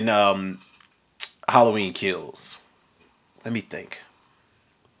Halloween Kills? Let me think.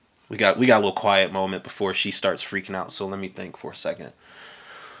 We got a little quiet moment before she starts freaking out. So let me think for a second.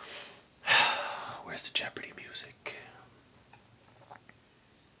 Where's the Jeopardy music?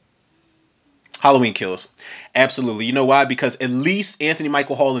 Halloween Kills. Absolutely. You know why? Because at least Anthony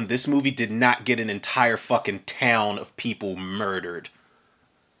Michael Hall in this movie did not get an entire fucking town of people murdered.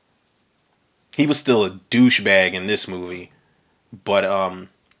 He was still a douchebag in this movie. But and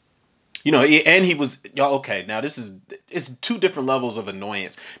he was okay. Now it's two different levels of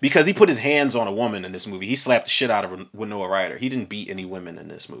annoyance because he put his hands on a woman in this movie. He slapped the shit out of Winona Ryder. He didn't beat any women in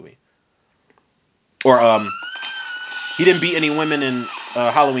this movie, or he didn't beat any women in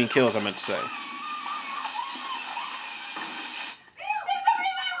Halloween Kills. I meant to say.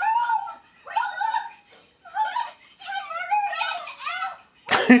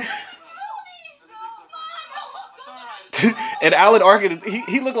 And Alan Arkin,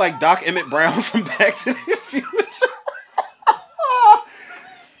 he looked like Doc Emmett Brown from Back to the Future.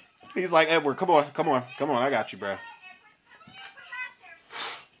 He's like, Edward, come on, I got you, bro.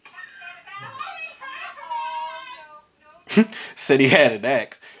 Said he had an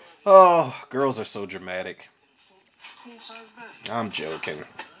ex. Oh, girls are so dramatic. I'm joking.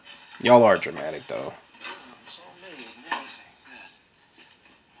 Y'all are dramatic though.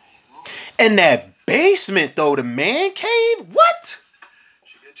 And that basement though, the man cave, what?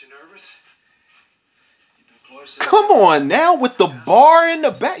 She get you nervous? Come on now with the bar in the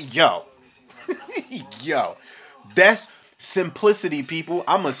back. Yo. Yo. That's simplicity, people.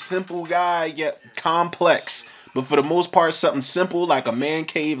 I'm a simple guy, yet complex. But for the most part, something simple like a man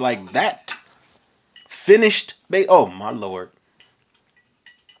cave like that. Finished. Oh, my lord.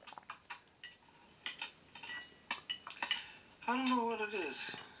 I don't know what it is.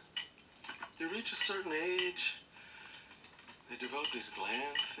 They reach a certain age, they develop these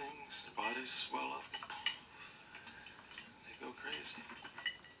gland things, their bodies swell up, they go crazy.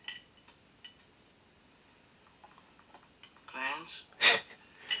 Glands?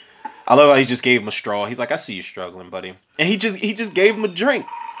 I love how he just gave him a straw. He's like, I see you struggling, buddy. And he just gave him a drink.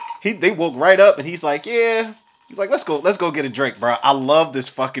 They woke right up and he's like, yeah. He's like, let's go get a drink, bro. I love this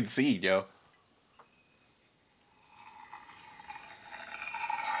fucking scene, yo.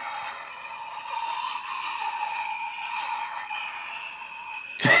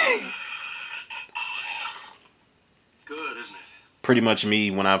 Good, isn't it? Pretty much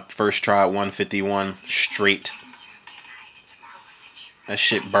me when I first tried 151 straight. That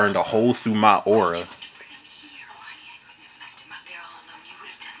shit burned a hole through my aura.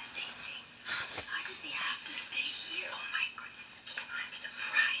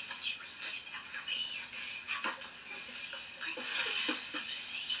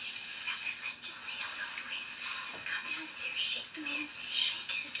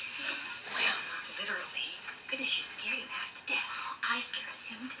 Goodness, you scared him half to death. I scared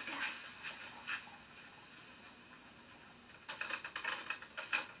him to death.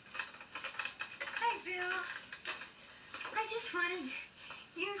 Hi, Bill. I just wanted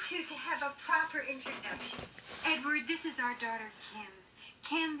you two to have a proper introduction. Edward, this is our daughter, Kim.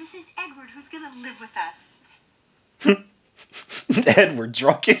 Kim, this is Edward, who's going to live with us. Edward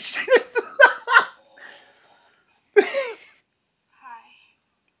drunk as shit.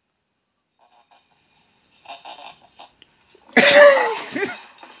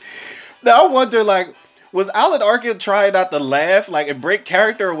 Now I wonder, like, was Alan Arkin trying not to laugh, like, and break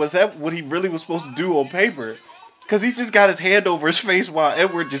character, or was that what he really was supposed to do on paper? Because he just got his hand over his face while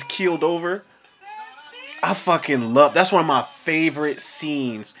Edward just keeled over. I fucking love. That's one of my favorite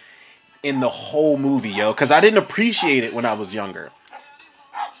scenes in the whole movie, yo. Because I didn't appreciate it when I was younger.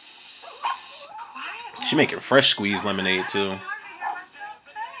 She making fresh squeezed lemonade too.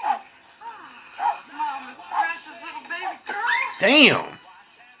 Damn.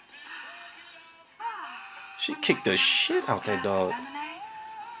 She kicked the shit out that dog.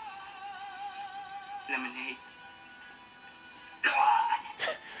 Lemonade.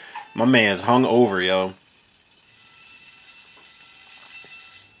 My man's hung over, yo.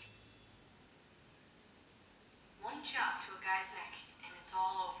 One chop to a guy's neck, and it's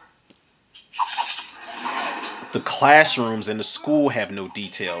all over. The classrooms in the school have no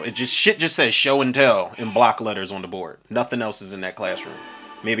detail. Shit just says show and tell in block letters on the board. Nothing else is in that classroom.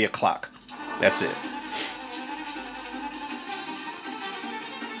 Maybe a clock. That's it.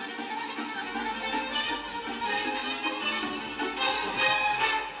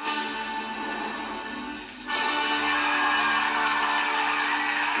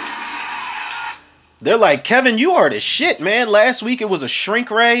 They're like, Kevin, you are the shit, man. Last week it was a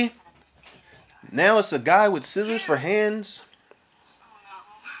shrink ray. Now it's a guy with scissors for hands. Oh no.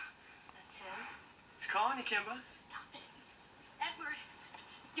 That's him? He's calling you, Kimba. Stop it. Edward,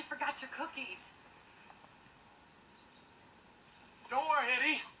 you forgot your cookies. Don't worry,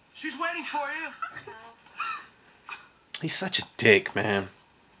 Eddie. She's waiting for you. He's such a dick, man.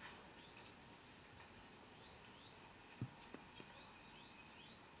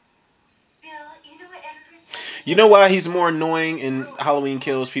 Bill, you know what Edward was telling me? You know why he's more annoying in Halloween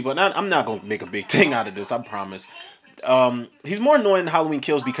Kills people? Now, I'm not gonna make a big thing out of this, I promise. He's more annoying in Halloween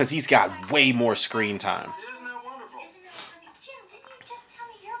Kills because he's got way more screen time. Isn't that wonderful? Isn't that funny? Jim, didn't you just tell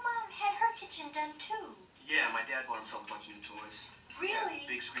me your mom had her kitchen done too? Yeah, my dad bought himself a bunch of new toys. Really?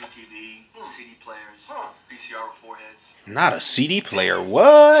 Big screen TV, CD players, VCR with four heads. Not a CD player. I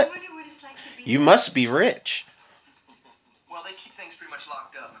What? wonder what it's like to be You must be rich. Well, they keep things pretty much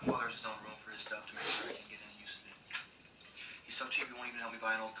locked up. My father has his own room for his stuff to make sure I can get any use of it. He's so cheap he won't even help me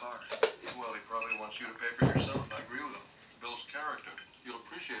buy an old car. Well, he probably wants you to pay for yourself. I agree with him. Bill's character. You'll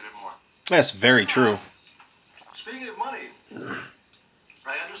appreciate it more. That's very true. Speaking of money,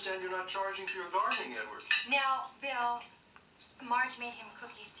 I understand you're not charging for your gardening, Edward. Now, Bill, Marge made him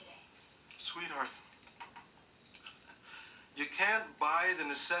cookies today. Sweetheart, you can't buy the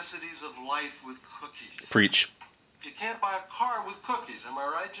necessities of life with cookies. Preach. You can't buy a car with cookies. Am I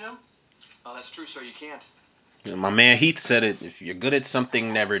right, Jim? Oh, that's true, sir. You can't. My man Heath said it. If you're good at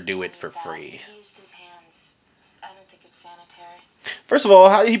something, never do it for free. He used his hands. I don't think it's sanitary. First of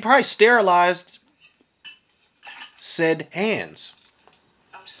all, he probably sterilized said hands.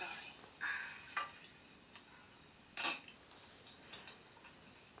 I'm sorry.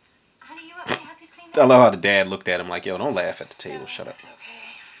 Honey, you want me to help you clean I that? love how the dad looked at him like, yo, don't laugh at the table. Shut up. It's okay.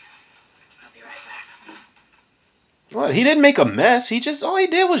 I'll be right back. What? He didn't make a mess. He just, all he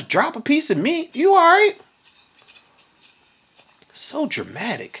did was drop a piece of meat. You alright? So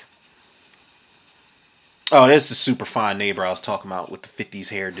dramatic. Oh, there's the super fine neighbor I was talking about with the 50s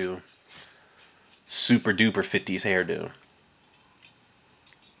hairdo. Super duper 50s hairdo.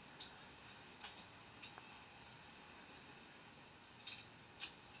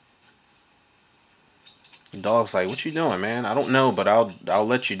 The dog's like, what you doing, man? I don't know, but I'll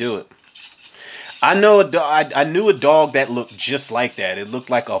let you do it. I know I knew a dog that looked just like that. It looked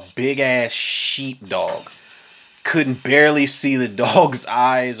like a big ass sheep dog. Couldn't barely see the dog's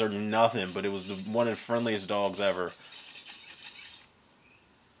eyes or nothing, but it was one of the friendliest dogs ever.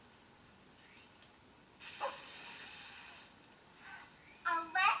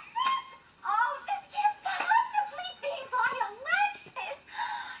 Alexis? Oh, this can't possibly be my Alexis.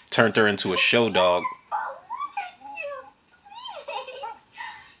 Turned her into a show dog. Oh, look at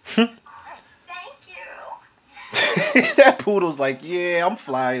you. Sweetie. Thank you. That poodle's like, yeah, I'm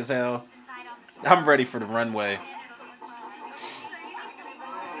fly as hell. I'm ready for the runway.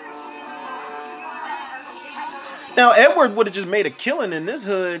 Now, Edward would have just made a killing in this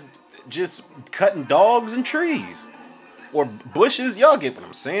hood, just cutting dogs and trees. Or bushes. Y'all get what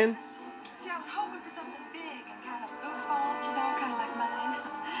I'm saying. See, I was hoping for something big and kind of bouffant, you know, kind of like mine.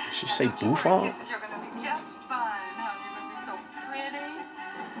 She Now, say don't you worry, bouffant? kisses, you're gonna be just fine, honey. You're gonna be so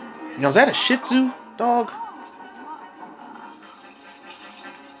pretty. Now, is that a Shih Tzu dog?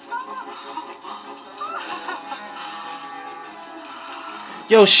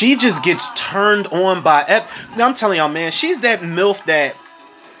 Yo, she just gets turned on by. Now, I'm telling y'all, man, she's that MILF that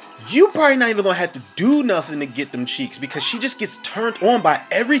you probably not even gonna have to do nothing to get them cheeks because she just gets turned on by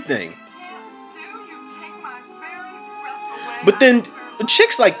everything. But then,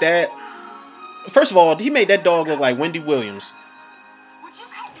 chicks like that, first of all, he made that dog look like Wendy Williams.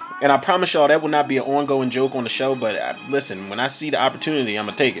 And I promise y'all that will not be an ongoing joke on the show, but listen, when I see the opportunity, I'm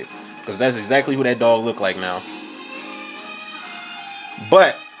gonna take it. Because that's exactly who that dog look like now.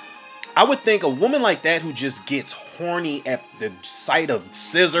 But I would think a woman like that who just gets horny at the sight of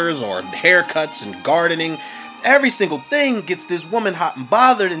scissors or haircuts and gardening, every single thing gets this woman hot and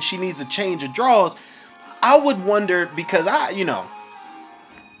bothered and she needs a change of draws. I would wonder, because I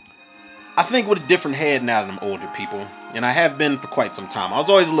think with a different head now that I'm older, people, and I have been for quite some time. I was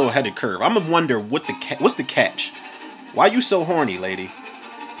always a little ahead of curve. I'm gonna wonder what's the catch? Why you so horny, lady?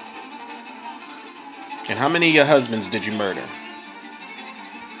 And how many of your husbands did you murder?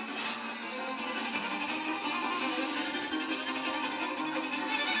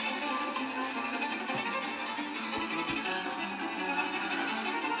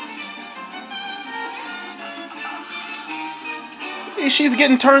 She's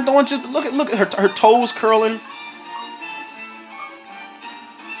getting turned on. Just look at her toes curling.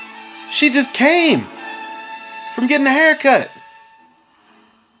 She just came from getting a haircut.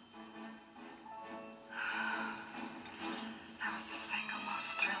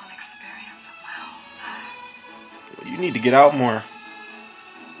 need to get out more.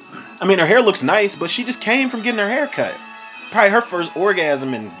 I mean, her hair looks nice, but she just came from getting her hair cut. Probably her first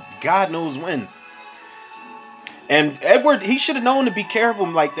orgasm in God knows when. And Edward, he should have known to be careful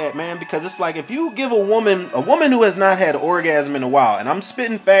like that, man, because it's like if you give a woman who has not had an orgasm in a while, and I'm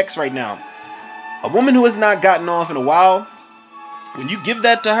spitting facts right now, a woman who has not gotten off in a while, when you give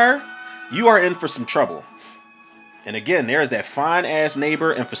that to her, you are in for some trouble. And again, there's that fine ass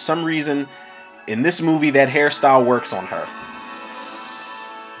neighbor, and for some reason, in this movie, that hairstyle works on her.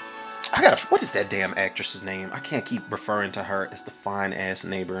 What is that damn actress's name? I can't keep referring to her as the fine ass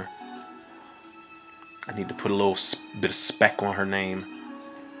neighbor. I need to put a little bit of spec on her name.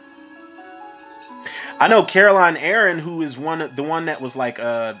 I know Caroline Aaron, who is the one that was like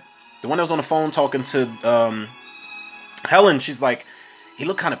the one that was on the phone talking to Helen. She's like, he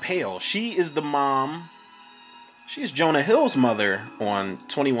looked kind of pale. She is the mom. She is Jonah Hill's mother on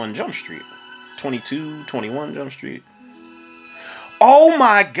 21 Jump Street. 22, 21 Jump Street. Oh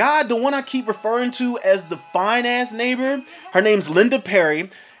my God, the one I keep referring to as the fine ass neighbor. Her name's Linda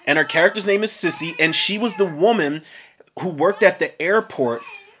Perry, and her character's name is Sissy, and she was the woman who worked at the airport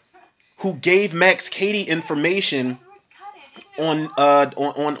who gave Max Cady information on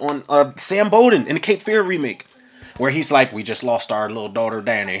Sam Bowden in the Cape Fear remake, where he's like, "We just lost our little daughter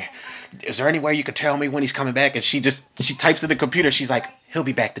Danny. Is there any way you could tell me when he's coming back?" And she types in the computer. She's like, "He'll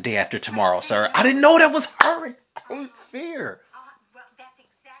be back the day after tomorrow, sir." I didn't know that was her in Cape Fear.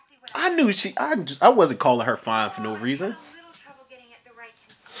 I knew I wasn't calling her fine for no reason.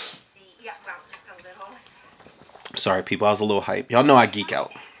 Sorry, people. I was a little hype. Y'all know I geek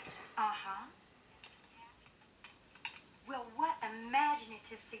out. Well, what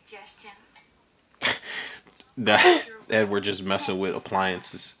imaginative suggestions. That we're just messing with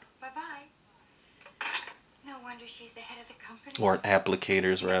appliances. Bye-bye. No wonder she's the head of the company. Or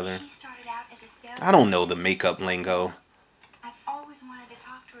applicators, rather. She started out as a sales I don't know the makeup lingo. I've always wanted to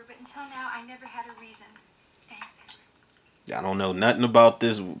talk to her, but until now, I never had a reason. Thanks, Edward. I don't know nothing about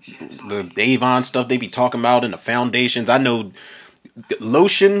this, the Avon stuff they be talking about and the foundations. I know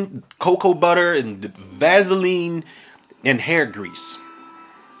lotion, cocoa butter, and Vaseline and hair grease.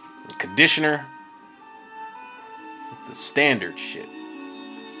 Conditioner. The standard shit.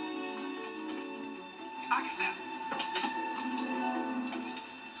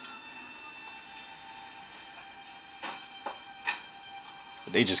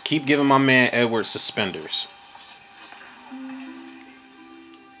 They just keep giving my man Edward suspenders.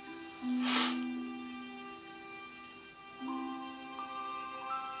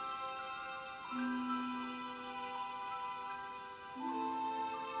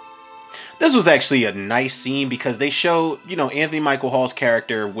 This was actually a nice scene because they show, Anthony Michael Hall's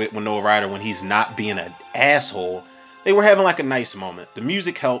character with Winona Ryder when he's not being an asshole. They were having like a nice moment. The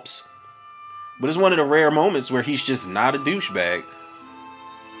music helps, but it's one of the rare moments where he's just not a douchebag.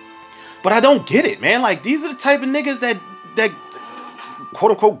 But I don't get it, man. Like, these are the type of niggas that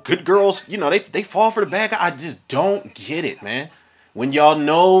quote unquote good girls, they fall for the bad guy. I just don't get it, man. When y'all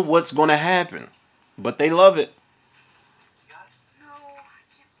know what's gonna happen, but they love it. No, I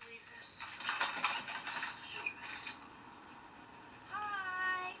can't believe this.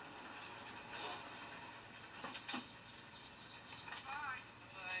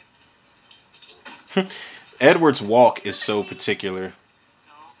 Hi. Edward's walk is so particular.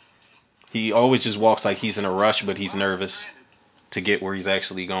 He always just walks like he's in a rush, but he's nervous to get where he's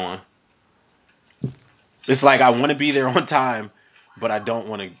actually going. It's like I want to be there on time, but I don't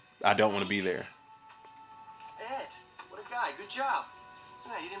want to. I don't want to be there. Ed, what a guy! Good job.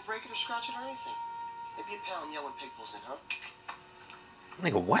 Yeah, you didn't break it or scratch it or anything. Maybe a pound yellow pig pulls in, huh?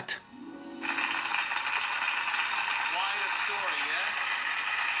 Nigga, what? Quite a story, yes?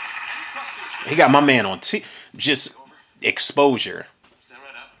 Any questions? He got my man on just exposure Stand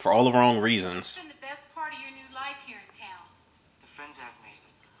right up. for all the wrong reasons. What's been the best part of your new life here in town? The friends I've made.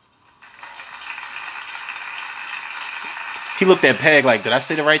 He looked at Peg like, did I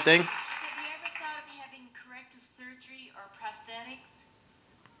say the right thing? Have you ever thought of having corrective surgery or prosthetics?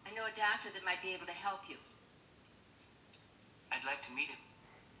 I know a doctor that might be able to help you. I'd like to meet him.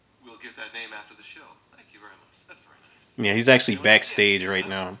 We'll give that name after the show. Thank you very much. That's very nice. Yeah, he's actually backstage right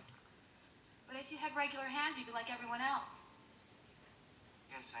now. But if you had regular hands, you'd be like everyone else.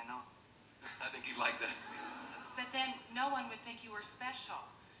 Yes, I know. I think you'd like that. But then no one would think you were special.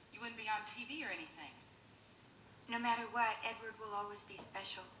 You wouldn't be on TV or anything. No matter what, Edward will always be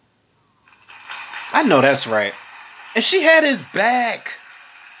special. I know that's right. And she had his back.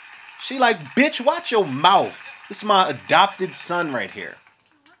 She like, bitch, watch your mouth. This is my adopted son right here.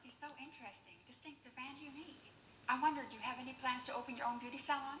 Your work is so interesting, distinctive, and unique. I wonder, do you have any plans to open your own beauty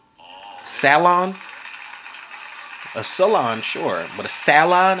salon? Salon? A salon, sure, but a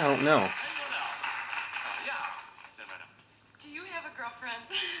salon, I don't know. Anyone else? Yeah. Sit right up. Do you have a girlfriend?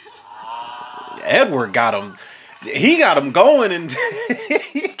 Edward got him. He got him going, and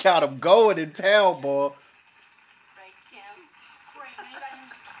he got him going in town, boy. Right, Kim? Great, now you gotta hear him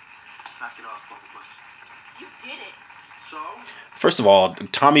stop. Knock it off, Bubblegum. You did it. So? First of all,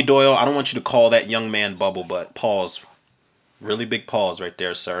 Tommy Doyle, I don't want you to call that young man Bubble Butt. Pause. Really big pause right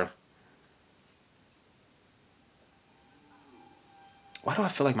there, sir. Why do I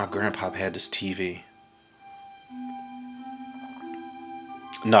feel like my grandpa had this TV?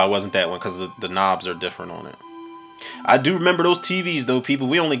 No, it wasn't that one because the knobs are different on it. I do remember those TVs though, people.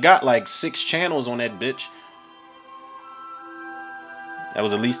 We only got like 6 channels on that bitch. That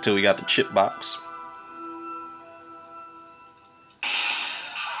was at least till we got the chip box.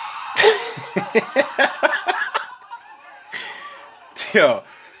 Yo.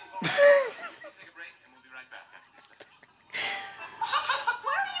 We'll take a break and we'll be right back after this message.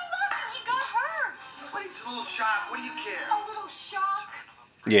 Why are you laughing? He got hurt. What? It's a little shock. What do you care? A little shock.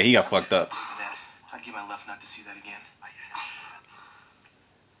 Yeah, he got fucked up. That. I'd give my left nut to see that again.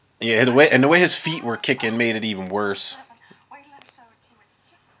 Yeah, the way his feet were kicking made it even worse. Wait till I show it to you. It's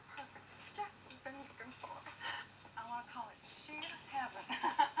just perfect. It's just what we've been looking for. I want to call it sheer heaven.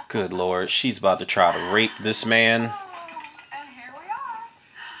 Good lord, she's about to try to rape this man. And here we are.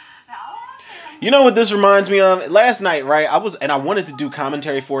 Now, You know what this reminds me of? Last night, right? I wanted to do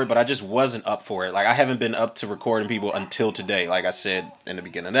commentary for it, but I just wasn't up for it. Like I haven't been up to recording people until today, like I said in the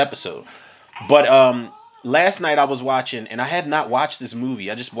beginning of the episode. But last night I was watching, and I had not watched this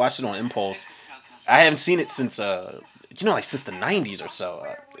movie. I just watched it on impulse. I haven't seen it since like since the '90s or so.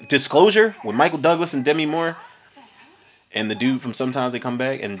 Disclosure with Michael Douglas and Demi Moore, and the dude from Sometimes They Come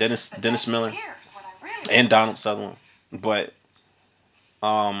Back, and Dennis Miller, and Donald Sutherland. But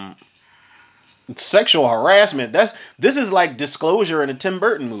sexual harassment. This is like Disclosure in a Tim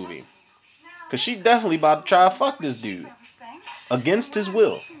Burton movie, cause she definitely about to try to fuck this dude against his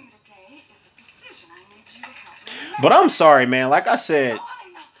will. But I'm sorry, man. Like I said,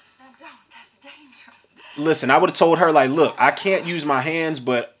 listen, I would have told her like, look, I can't use my hands,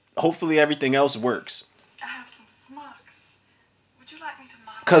 but hopefully everything else works. I have some smocks. Would you like me to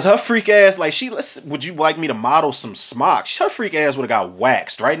model? Cause her freak ass, like would you like me to model some smocks? Her freak ass would have got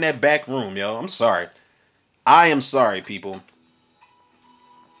waxed right in that back room, yo. I'm sorry. I am sorry, people.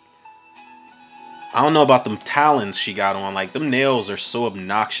 I don't know about them talons she got on. Like them nails are so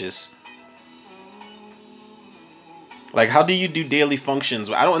obnoxious. Like how do you do daily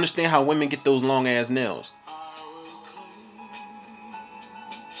functions? I don't understand how women get those long ass nails.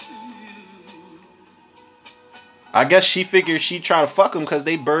 I guess she figured she'd try to fuck him because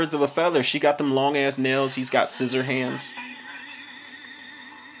they birds of a feather. She got them long ass nails. He's got scissor hands.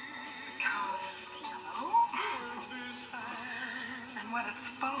 And what it's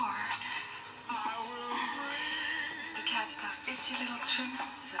for is to catch those itchy little troops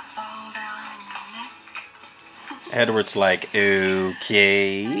that fall down in your neck. Edward's like,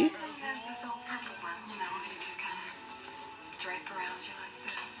 okay. And there's this old purple one, you know, that you just kind of drape around you like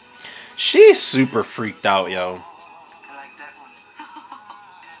this. She's super freaked out, yo. I like that one.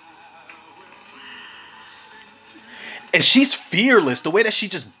 And she's fearless. The way that she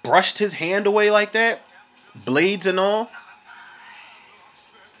just brushed his hand away like that, blades and all.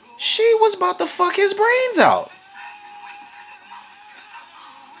 She was about to fuck his brains out.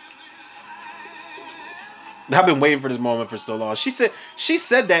 I've been waiting for this moment for so long. She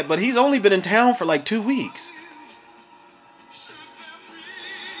said that, but he's only been in town for like 2 weeks.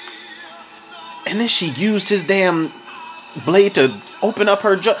 And then she used his damn blade to open up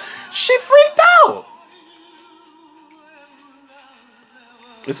her jaw. She freaked out.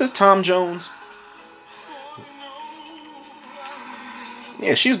 Is this Tom Jones?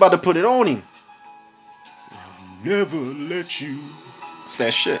 Yeah, she's about to put it on him. I'll never let you. It's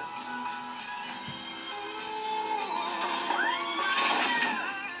that shit.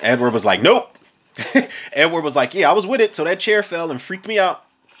 Edward was like, nope. Edward was like, yeah, I was with it, so that chair fell and freaked me out.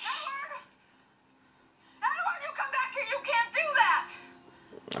 Edward, you come back here. You can't do that.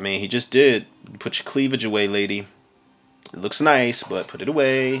 I mean, he just did. Put your cleavage away, lady. It looks nice, but put it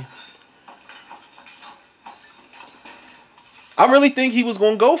away. I really think he was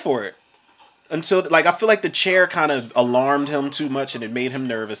going to go for it. Until, like, I feel like the chair kind of alarmed him too much and it made him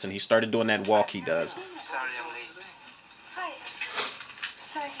nervous and he started doing that walk he does. Sorry I'm late. Hi.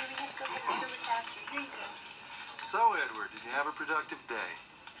 Sorry, dear, we had to go get a pill without you. Here you go. So, Edward, did you have a productive day?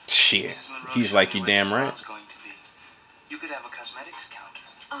 Shit. Mrs. Monroe He's showed like, me you where the damn right. salon's going to be. You could have a cosmetics counter.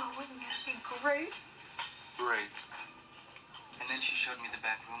 Oh, wouldn't that be great? Great. And then she showed me the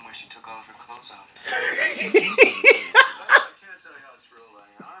back room where she took all of her clothes off. I can't tell you how thrilled I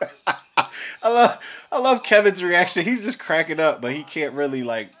am. I love Kevin's reaction. He's just cracking up, but he can't really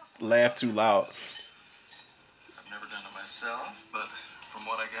like laugh too loud. I've never done it myself, but from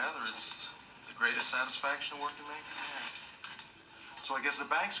what I gather, it's the greatest satisfaction a working man can have. So I guess the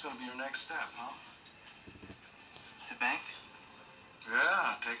bank's going to be your next step, huh? The bank?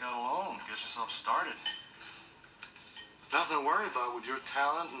 Yeah, take out a loan, get yourself started. Nothing to worry about with your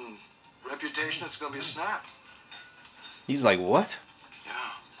talent and reputation. It's going to be a snap. He's like, what? Yeah.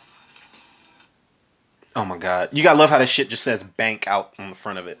 Oh my god. You gotta love how that shit just says bank out on the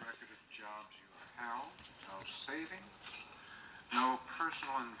front of it. Record of jobs you held, no savings, no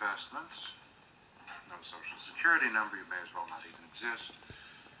personal investments, no social security number. You may as well not even exist.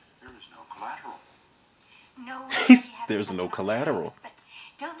 There is no collateral. No, we already have There's no something on collateral. house, but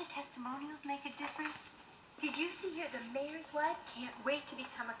don't the testimonials make a difference? Did you see here the mayor's wife can't wait to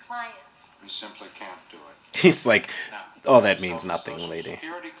become a client? You simply can't do it. He's like, Now, oh, that means yourself a nothing, Social lady.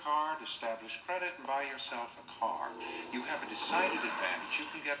 Security card, establish credit, and buy yourself a car. You have a decided advantage. You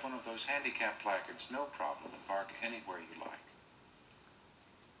can get one of those handicap placards, no problem, and park anywhere you like.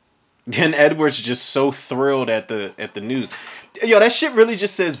 And Edward's just so thrilled at the news. Yo, that shit really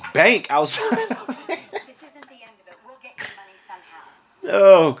just says bank outside of it. This isn't the end of it. We'll get your money somehow.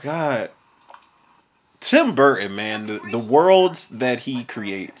 Oh god. Tim Burton, man, the worlds that he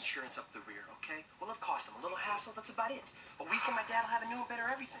creates. Insurance up the rear, okay? Well, it'll cost them a little hassle, that's about it. A week and my dad will have a new and better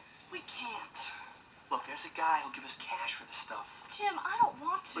everything. We can't. Look, there's a guy who'll give us cash for the stuff. Jim, I don't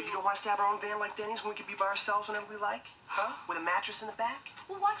want to. But you don't want us to have our own van like Denny's when we could be by ourselves whenever we like? Huh? With a mattress in the back?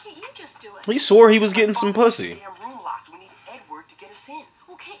 Well, why can't you just do it? He swore he was getting some My father pussy. left the damn room locked. We need Edward to get us in.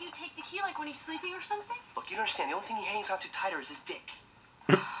 Well, can't you take the key like when he's sleeping or something? Look, you don't understand. The only thing he hangs on to tighter is his dick.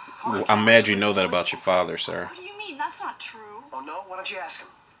 I'm mad you know that about your father, sir. What do you mean? That's not true. Oh, no? Why don't you ask him?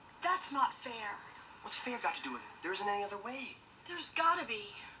 That's not fair. What's fair got to do with it? There isn't any other way. There's gotta be.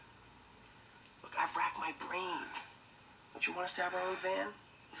 Look, I've racked my brain. Don't you want us to have our own van?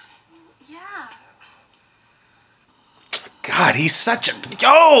 Yeah. God, he's such a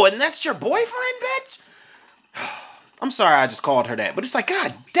yo, and that's your boyfriend, bitch. I'm sorry, I just called her that, but it's like,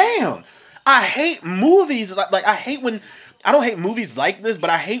 god damn. I hate movies like I hate when I don't hate movies like this, but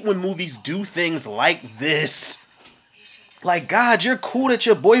I hate when movies do things like this. Like, God, you're cool that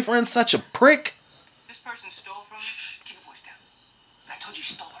your boyfriend's such a prick. This person stole from me. Keep your voice down. I told you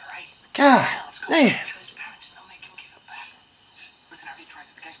stole it, right? God, Let's go. man. Kill his parents and they'll make him give it back. Listen, I already tried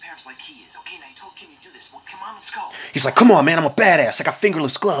it. The guy's parents like he is. Okay, now you told Kim you'd do this. Well, come on, let's go. He's like, come on, man, I'm a badass. I got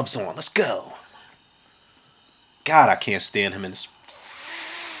fingerless gloves on. Let's go. God, I can't stand him in this. Come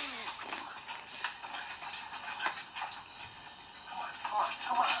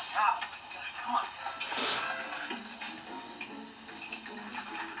on. Oh, come on.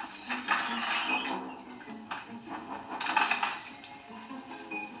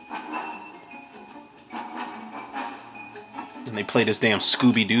 And they play this damn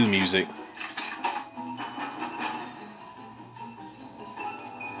Scooby-Doo music.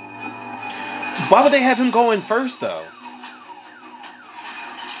 Why would they have him go in first, though?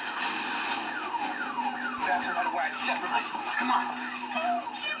 Come on.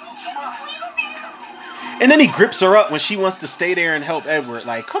 And then he grips her up when she wants to stay there and help Edward.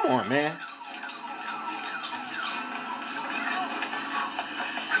 Like, come on, man.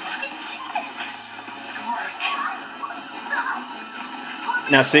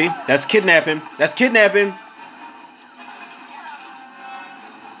 Now, see? That's kidnapping. That's kidnapping.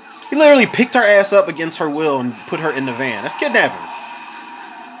 He literally picked her ass up against her will and put her in the van. That's kidnapping.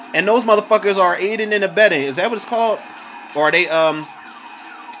 And those motherfuckers are aiding and abetting. Is that what it's called? Or are they, what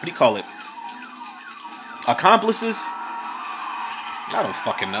do you call it? Accomplices? I don't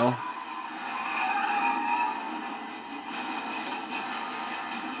fucking know.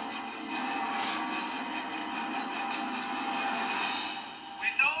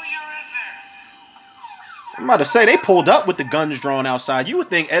 I'm about to say, they pulled up with the guns drawn outside. You would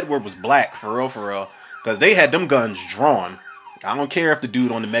think Edward was black, for real, for real. Because they had them guns drawn. I don't care if the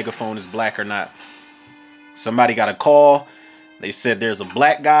dude on the megaphone is black or not. Somebody got a call. They said there's a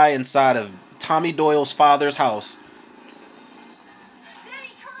black guy inside of Tommy Doyle's father's house. Daddy,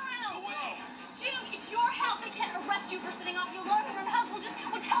 turn around! Jim, it's your house. They can't arrest you for setting off the alarm in our house. We'll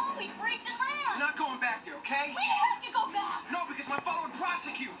tell them we freaked and ran. We're not going back there, okay? We have to go back. No, because my father would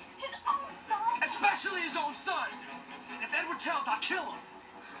prosecute. His own son? Especially his own son. And if Edward tells, I'll kill him.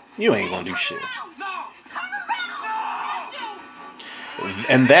 You ain't gonna do shit. No! Turn around! No!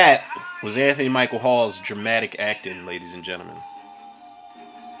 And that was Anthony Michael Hall's dramatic acting, ladies and gentlemen.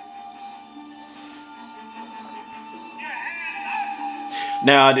 Your hands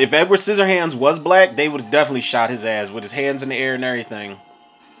Now, if Edward Scissorhands was black, they would have definitely shot his ass with his hands in the air and everything.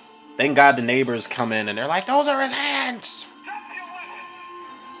 Thank God the neighbors come in and they're like, "Those are his hands."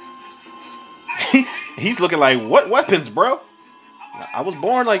 He's looking like, "What weapons, bro? I was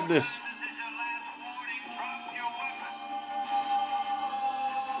born like this."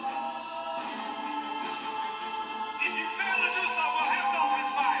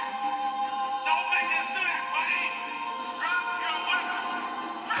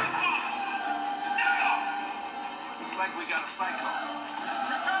 Looks like we got a psycho.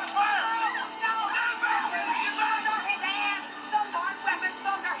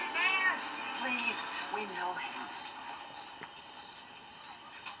 Please, we know him.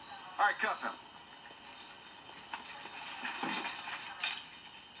 All right, cuff him.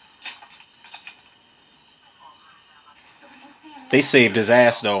 They saved his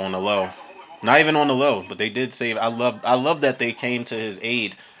ass though on the low. Not even on the low, but they did save. I love that they came to his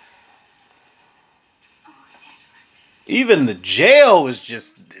aid. Even the jail is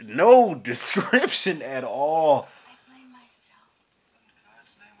just no description at all. I blame myself.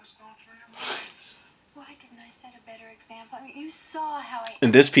 God's name was going through your minds. Why didn't I set a better example? I mean, you saw how I.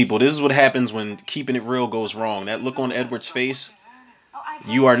 And this is what happens when keeping it real goes wrong. That look on Edward's face.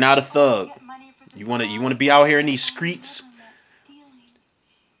 You are not a thug. You wanna be out here in these streets.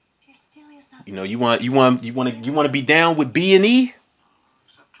 You wanna be down with B&E.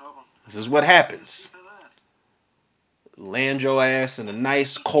 This is what happens. Land your ass in a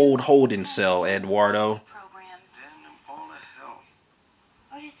nice cold holding cell, Eduardo. Damn them all to hell.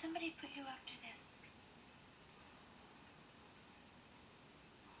 Oh, did somebody put you up to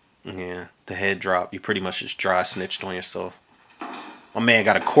this? Yeah, the head drop. You pretty much just dry snitched on yourself. My man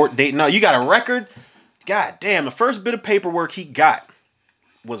got a court date. No, you got a record. God damn, the first bit of paperwork he got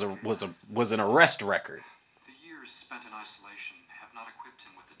was an arrest record. The years spent in isolation have not equipped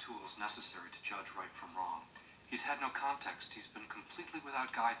him with the tools necessary to judge right from wrong. He's had no context. He's been completely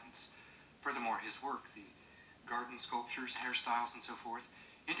without guidance. Furthermore, his work, the garden sculptures, hairstyles, and so forth,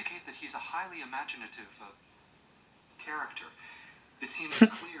 indicate that he's a highly imaginative character. It seems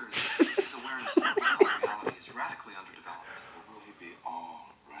clear that his awareness of what's called reality is radically underdeveloped. Will he be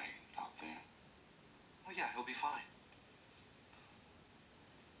all right out there? Oh yeah, he'll be fine.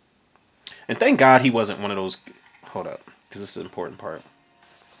 And thank God he wasn't one of those. Hold up, because this is the important part.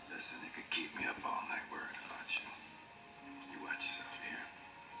 Listen, you could keep me up all night worrying about you. You watch yourself here.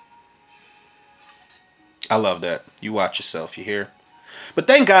 I love that. You watch yourself, you hear? But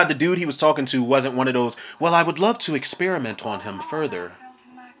thank God the dude he was talking to wasn't one of those, "Well, I would love to experiment on him further."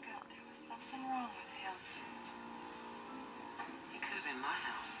 He could have been my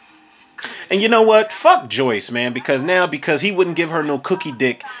house. And you know what? Fuck Joyce, man, because he wouldn't give her no cookie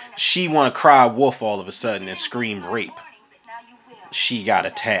dick, she want to cry wolf all of a sudden and scream rape. She got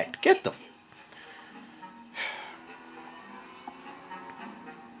attacked. Get the.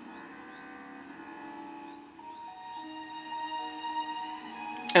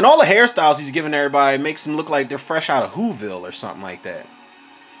 And all the hairstyles he's giving everybody makes them look like they're fresh out of Whoville or something like that.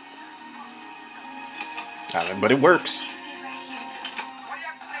 But it works.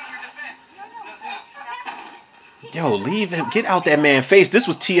 Yo, leave him. Get out that man's face. This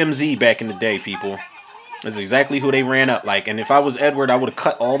was TMZ back in the day, people. This is exactly who they ran up like. And if I was Edward, I would have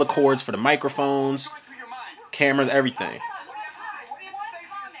cut all the cords for the microphones, cameras, everything.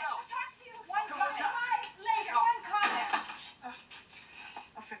 Oh,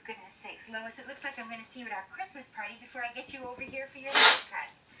 for goodness sakes, Lois, it looks like I'm going to see you at our Christmas party before I get you over here for your haircut.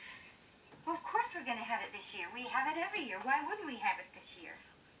 Well, of course we're going to have it this year. We have it every year. Why wouldn't we have it this year?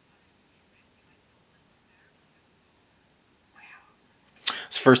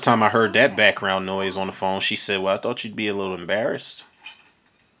 It's the first time I heard that background noise on the phone. She said, "Well, I thought you'd be a little embarrassed."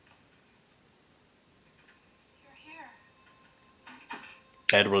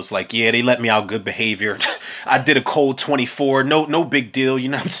 Edward was like, "Yeah, they let me out good behavior. I did a cold 24. No big deal. You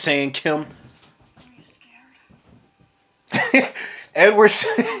know what I'm saying, Kim?" Edward.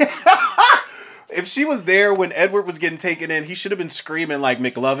 If she was there when Edward was getting taken in, he should have been screaming like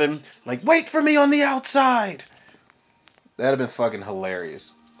McLovin, like, "Wait for me on the outside." That'd have been fucking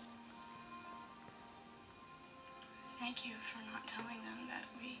hilarious. Thank you for not telling them that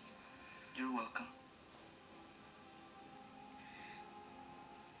we... You're welcome.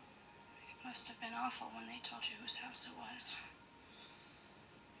 It must have been awful when they told you whose house it was.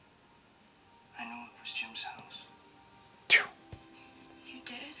 I knew it was Jim's house. You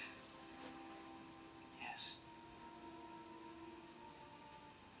did? Yes.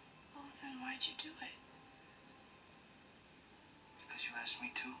 Well, then why'd you do it? Because you asked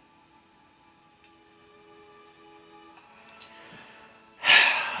me to.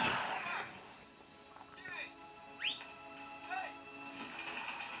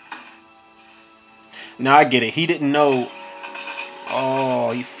 No, I get it. He didn't know.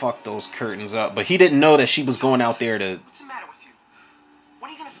 Oh, he fucked those curtains up. But he didn't know that she was going out there to. What's the matter with you?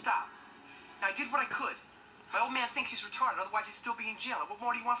 When are you gonna stop? Now, I did what I could. My old man thinks he's retarded, otherwise he'd still be in jail. What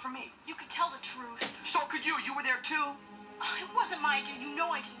more do you want from me? You could tell the truth. So could you. You were there too. It wasn't my idea. You know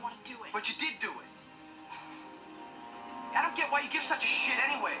I didn't want to do it. But you did do it. I don't get why you give such a shit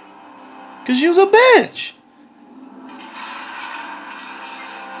anyway. Cause you was a bitch.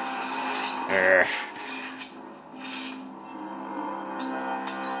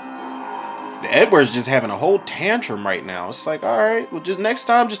 Edward's just having a whole tantrum right now. It's like, all right, well, just next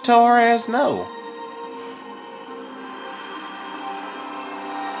time, just tell her ass no.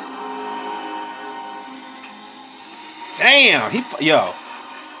 Damn, yo.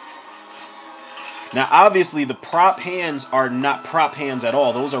 Now, obviously, the prop hands are not prop hands at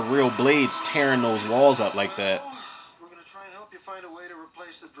all. Those are real blades tearing those walls up like that. We're going to try and help you find a way to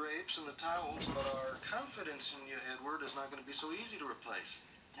replace the drapes and the towels, but our confidence in you, Edward, is not going to be so easy to replace.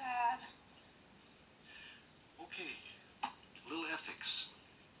 Dad. Okay, a little ethics.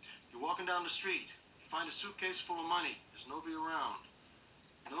 You're walking down the street. You find a suitcase full of money. There's nobody around.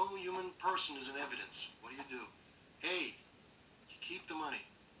 No human person is in evidence. What do? A, you keep the money.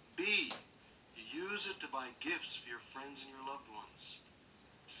 B, you use it to buy gifts for your friends and your loved ones.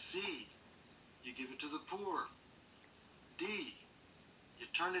 C, you give it to the poor. D, you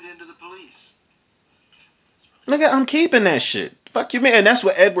turn it into the police. Nigga, I'm keeping that shit. Fuck you, man. And that's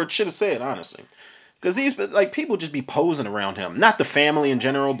what Edward should have said, honestly. Because these, like, people just be posing around him. Not the family in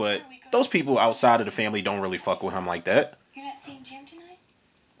general, but those people outside of the family don't really fuck with him like that. You're not seeing Jim tonight?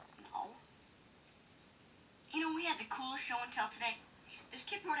 No. You know, we had the coolest show and tell today. This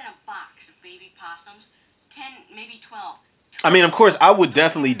kid brought in a box of baby possums. 10, maybe 12. I mean, of course, I would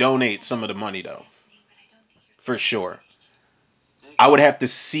definitely donate some of the money, though. For sure. I would have to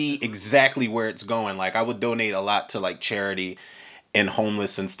see exactly where it's going. Like, I would donate a lot to, like, charity and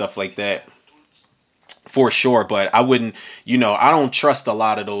homeless and stuff like that. For sure. But I wouldn't, I don't trust a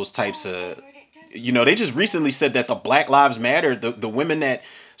lot of those types of, they just recently said that the Black Lives Matter, the women that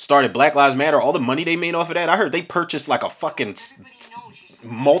started Black Lives Matter, all the money they made off of that, I heard they purchased like a fucking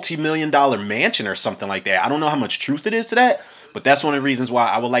multi-million-dollar mansion or something like that. I don't know how much truth it is to that, but that's one of the reasons why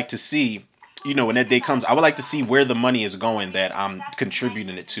I would like to see, when that day comes, I would like to see where the money is going that I'm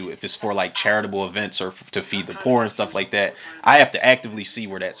contributing it to. If it's for like charitable events or to feed the poor and stuff like that, I have to actively see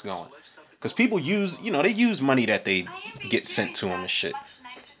where that's going. Because people use, they use money that they get sent to them and shit.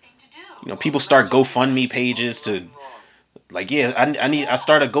 People start GoFundMe pages to, like, yeah, I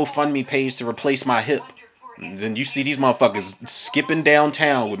start a GoFundMe page to replace my hip. And then you see these motherfuckers skipping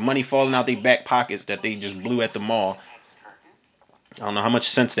downtown with money falling out their back pockets that they just blew at the mall. I don't know how much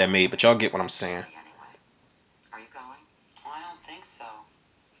sense that made, but y'all get what I'm saying. Are you going? Well, I don't think so.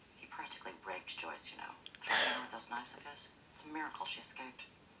 He practically raped Joyce, Threatened her with those knives of his. It's a miracle she escaped.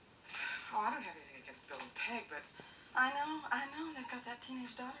 Oh, I don't have anything against Bill and Peg, but I know. They've got that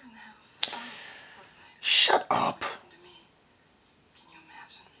teenage daughter in the house. Oh, those poor things. Shut up. What happened to me? Can you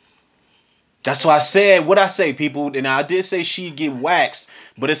imagine? That's why I said what I say, people. And I did say she'd get waxed,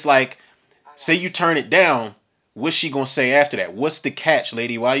 but it's like, say you turn it down, what's she gonna say after that? What's the catch,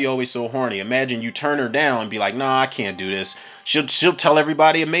 lady? Why are you always so horny? Imagine you turn her down and be like, nah, I can't do this. She'll tell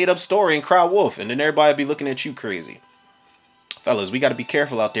everybody a made up story and cry wolf, and then everybody be looking at you crazy. Fellas, we gotta be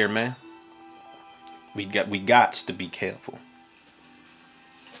careful out there, man. We got to be careful.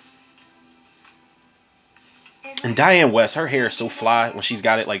 And Diane West, her hair is so fly when she's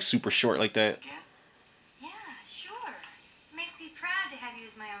got it like super short like that. Yeah, sure. Makes me proud to have you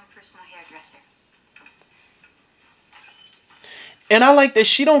as my own personal hairdresser. And I like that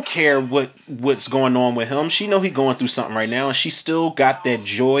she don't care what's going on with him. She know he going through something right now, and she still got that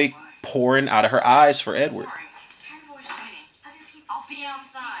joy pouring out of her eyes for Edward. I'll be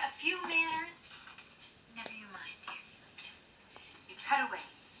outside. A few manners. Just never you mind, dear. You cut away.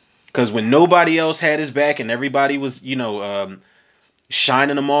 Because when nobody else had his back and everybody was,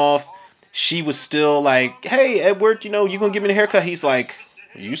 shining him off, she was still like, hey, Edward, you gonna give me the haircut? He's like,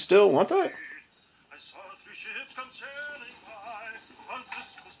 you still want that?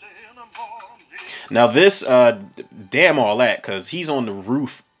 Now this, damn all that, because he's on the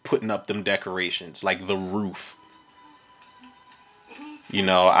roof putting up them decorations, like the roof.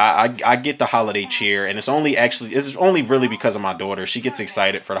 I get the holiday cheer, and it's only really because of my daughter. She gets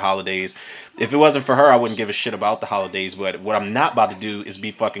excited for the holidays. If it wasn't for her, I wouldn't give a shit about the holidays. But what I'm not about to do is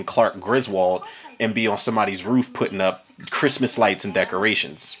be fucking Clark Griswold and be on somebody's roof putting up Christmas lights and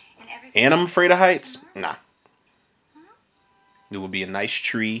decorations. And I'm afraid of heights? Nah. It would be a nice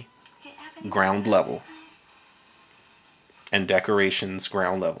tree, ground level, and decorations,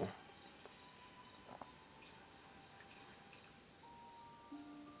 ground level.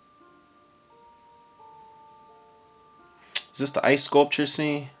 Is this the ice sculpture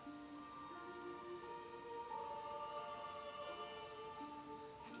scene?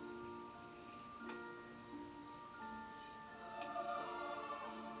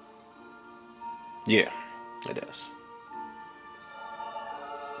 Yeah, it is.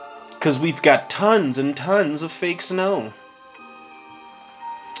 Because we've got tons and tons of fake snow.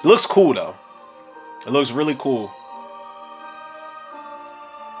 It looks cool, though. It looks really cool.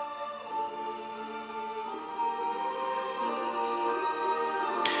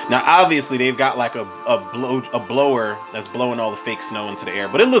 Now, obviously, they've got like a blower that's blowing all the fake snow into the air,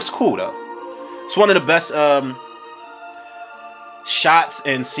 but it looks cool though. It's one of the best shots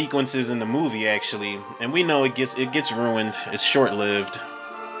and sequences in the movie, actually. And we know it gets ruined. It's short lived.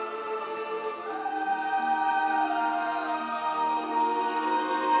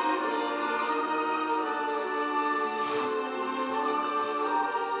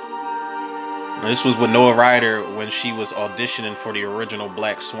 This was with Noah Ryder when she was auditioning for the original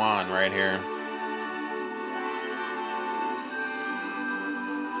Black Swan, right here.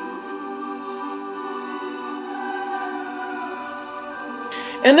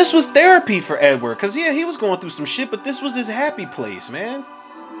 And this was therapy for Edward, because yeah, he was going through some shit, but this was his happy place, man.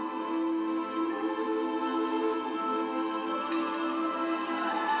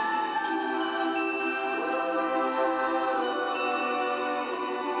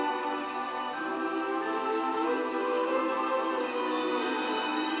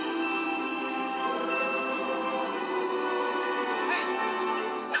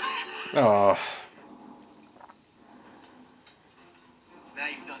 Oh. Now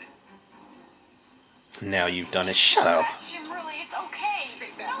you've done it. Now you've done it. Shut up. Jim, really, it's okay. Stay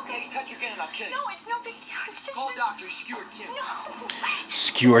back, okay? Touch her again and I'll kill you. No, it's no big deal. It's just... Call doctor. He skewered Kim. No.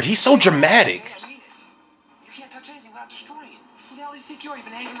 Skewered. He's so dramatic. Okay, I mean it. You can't touch anything without destroying it. Who the hell do you think you are? You've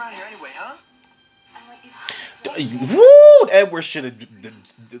been hanging around here anyway, huh? Woo! Edward should have,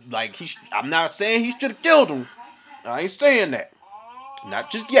 like, I'm not saying he should have killed him. I ain't saying that.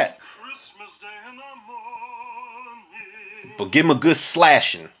 Not just yet. But give him a good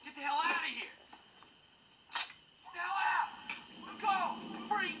slashing. Get the hell out of here! Get the hell out!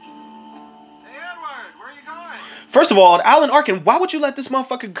 Go! Freak! Hey, Edward, where are you going? First of all, Alan Arkin, why would you let this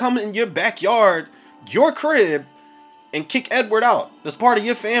motherfucker come in your backyard, your crib, and kick Edward out? That's part of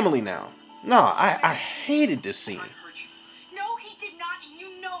your family now. No, I hated this scene. No, he did not, and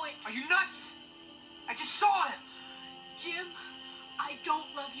you know it. Are you nuts? I just saw him. Jim, I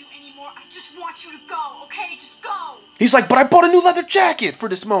don't love you anymore. I just want you to go, okay? Just go. He's like, but I bought a new leather jacket for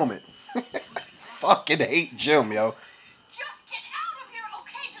this moment. Fucking hate Jim, yo. Just get out of here,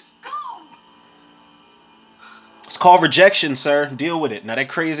 okay? Just go. It's called rejection, sir. Deal with it. Now that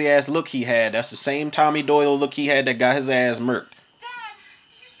crazy ass look he had, that's the same Tommy Doyle look he had that got his ass murked. Dad,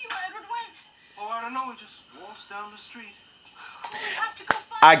 did you see where Edward went? Oh, I don't know. He just walks down the street. We have to go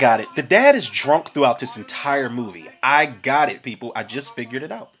find I got it. The dad is drunk throughout this entire movie. I got it, people. I just figured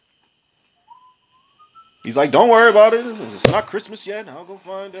it out. He's like, don't worry about it. It's not Christmas yet. I'll go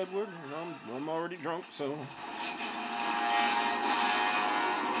find Edward. I'm already drunk, so.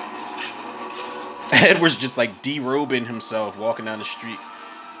 Edward's just like derobing himself, walking down the street.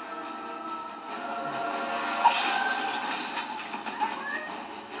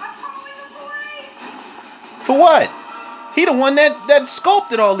 For what? He the one that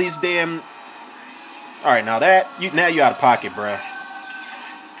sculpted all these damn. All right, now you out of pocket, bruh.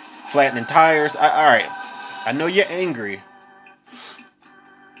 Flattening tires. All right, I know you're angry.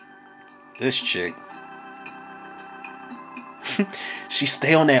 This chick, she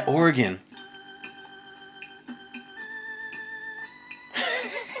stay on that organ.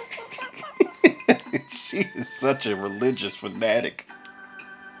 She is such a religious fanatic.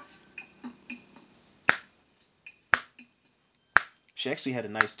 She actually had a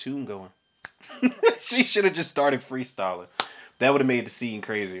nice tune going. She should have just started freestyling. That would have made the scene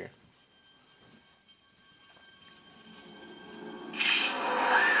crazier.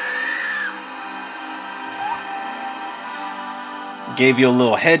 Gave you a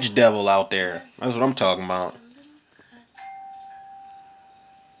little hedge devil out there. That's what I'm talking about.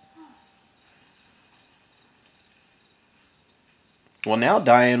 Well, now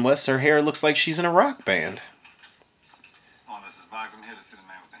Diane West, her hair looks like she's in a rock band. Oh, Mrs. Boggs, I'm here to see the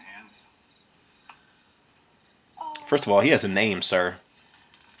man with the hands. First of all, he has a name, sir.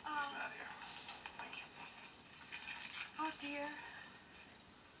 He's not here. Thank you. Oh, dear.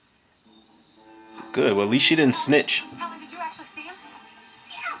 Good. Well, at least she didn't snitch. Helen, did you actually see him?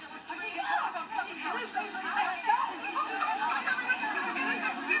 Yes. I'm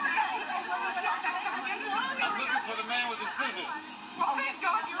looking for the man with the scissors. Oh, thank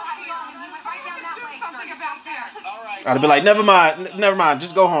God you're here. He went right down that way, sir. I'd be like, never mind,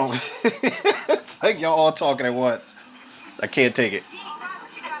 just go home. It's like y'all all talking at once. I can't take it. I'm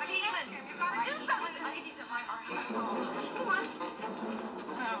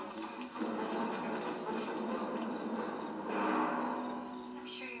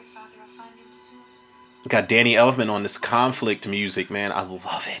sure your father will find him soon. Got Danny Elfman on this conflict music, man. I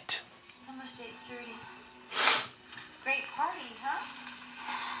love it. It's almost 8:30. Great party, huh?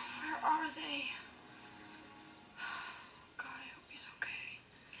 Where are they? God, I hope he's okay.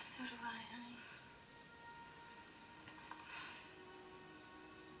 So do I, honey.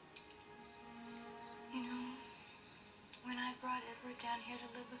 You know, when I brought Edward down here to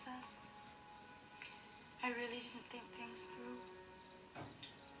live with us, I really didn't think things through.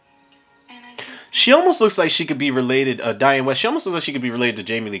 And I did. She almost looks like she could be related, Diane West. She almost looks like she could be related to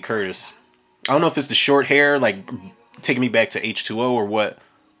Jamie Lee Curtis. I don't know if it's the short hair, like taking me back to H2O or what.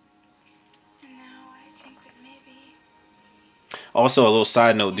 And now I think that maybe. Also, a little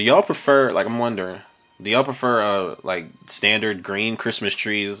side note: do y'all prefer? Like, I'm wondering, do y'all prefer like standard green Christmas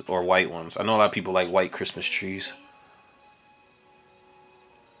trees or white ones? I know a lot of people like white Christmas trees.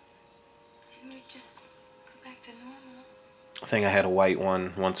 And we just go back to normal. I think I had a white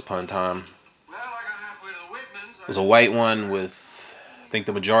one once upon a time. Well, I got halfway to the Whitmans. It was a white one with, I think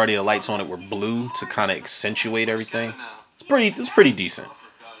the majority of the lights on it were blue to kind of accentuate everything. It was pretty decent. Where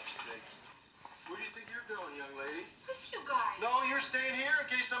do you think you're going, young lady? With you guys. No, you're staying here in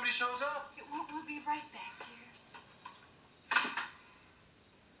case somebody shows up. We'll be right back, dear.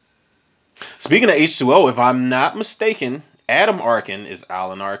 Speaking of H2O, if I'm not mistaken, Adam Arkin is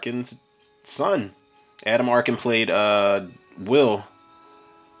Alan Arkin's son. Adam Arkin played Will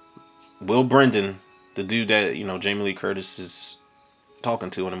Brendan, the dude that Jamie Lee Curtis is talking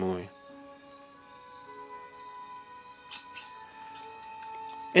to in the movie.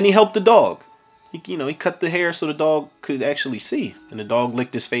 And he helped the dog. He cut the hair so the dog could actually see, and the dog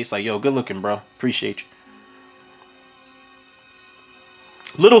licked his face like, "Yo, good looking, bro. Appreciate you."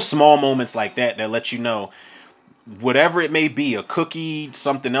 Little small moments like that let you know, whatever it may be, a cookie,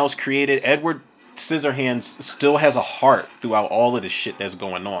 something else created, Edward Scissorhands still has a heart throughout all of the shit that's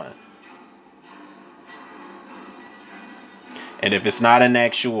going on. And if it's not an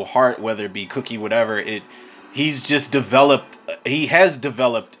actual heart, whether it be cookie, whatever, he has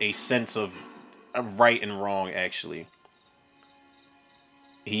developed a sense of right and wrong, actually.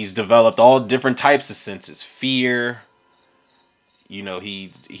 He's developed all different types of senses. Fear,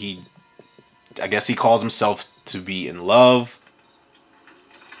 he I guess he calls himself to be in love.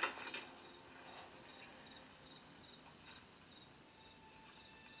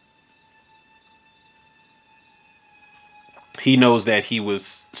 He knows that he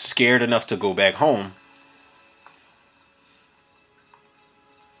was scared enough to go back home.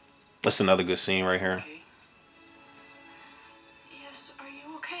 That's another good scene right here. Okay. Yes, are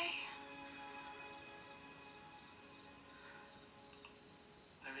you okay?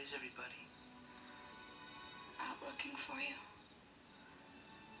 Where is everybody? Out looking for you.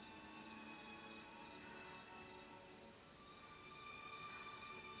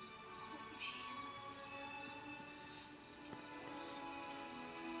 Hold me.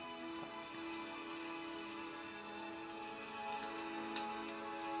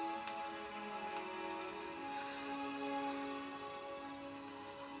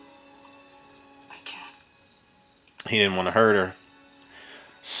 I can't. He didn't want to hurt her.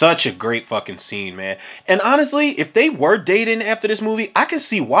 Such a great fucking scene, man. And honestly, if they were dating after this movie, I can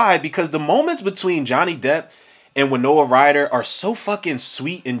see why, because the moments between Johnny Depp and Winona Ryder are so fucking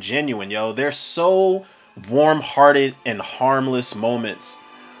sweet and genuine, yo. They're so warm-hearted and harmless moments.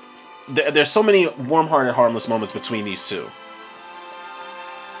 There's so many warm-hearted, harmless moments between these two.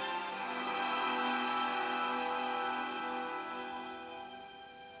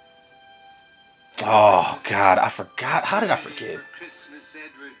 Oh God, I forgot. How did I forget? For Christmas,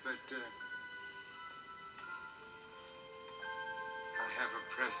 Edward, but I have a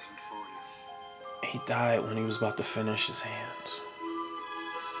present for you. He died when he was about to finish his hands.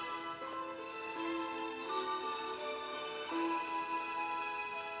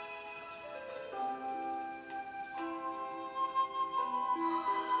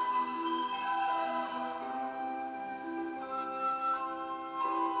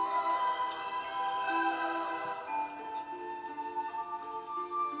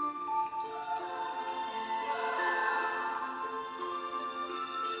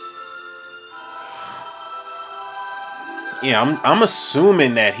 Yeah, I'm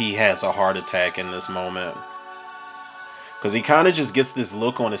assuming that he has a heart attack in this moment, because he kind of just gets this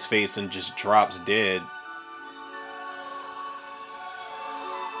look on his face and just drops dead.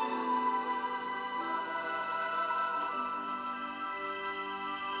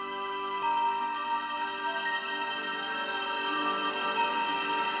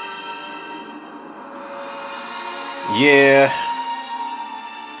 Yeah.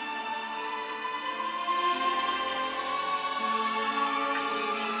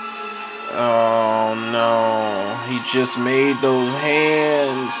 Oh no. He just made those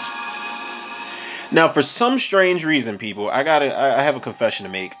hands. Now, for some strange reason, people, I have a confession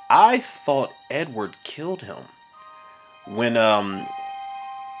to make. I thought Edward killed him. When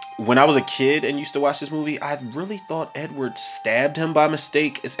when I was a kid and used to watch this movie, I really thought Edward stabbed him by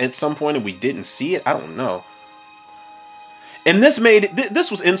mistake at some point and we didn't see it. I don't know. And this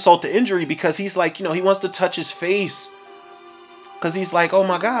was insult to injury because he's like, he wants to touch his face because he's like, oh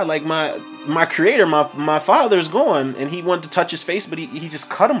my god, like my creator, my father's gone, and he wanted to touch his face, but he just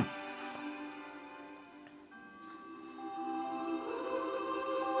cut him.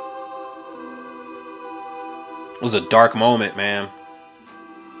 It was a dark moment, man.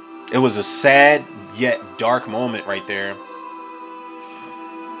 It was a sad yet dark moment right there.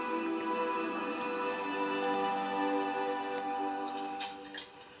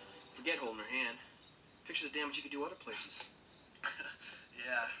 Forget holding her hand. Picture the damage you could do other places.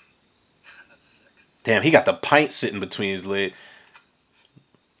 Yeah, that's sick. Damn, he got the pint sitting between his legs.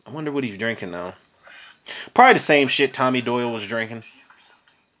 I wonder what he's drinking now. Probably the same shit Tommy Doyle was drinking.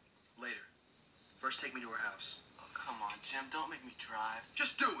 Later. First, take me to her house. Oh, come on, Jim. Don't make me drive.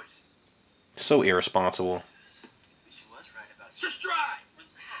 Just do it. So irresponsible. She was right about you. Just drive.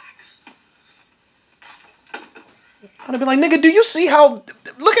 Relax. I'd be like, nigga, do you see how?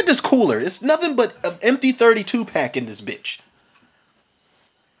 Look at this cooler. It's nothing but an empty 32 pack in this bitch.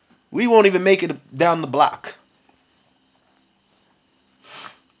 We won't even make it down the block.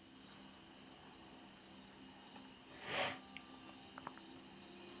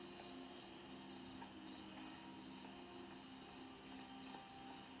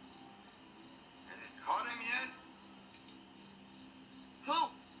 Caught him yet? Who?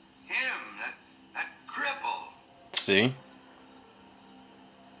 Him, that cripple. See?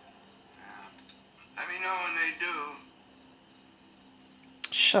 Let me know when they do.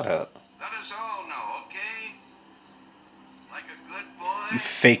 Shut up. Let us all know, okay? Like a good boy. You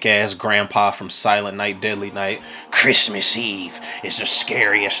fake ass grandpa from Silent Night, Deadly Night. Christmas Eve is the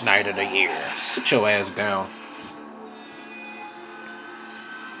scariest night of the year. Sit your ass down.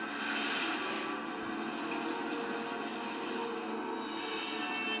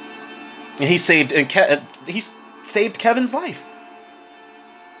 And he saved Kevin's life.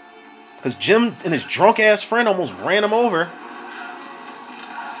 Because Jim and his drunk ass friend almost ran him over.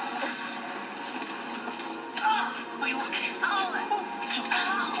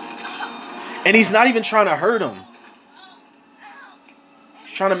 And he's not even trying to hurt him.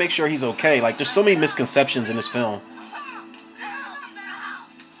 He's trying to make sure he's okay. Like, there's so many misconceptions in this film.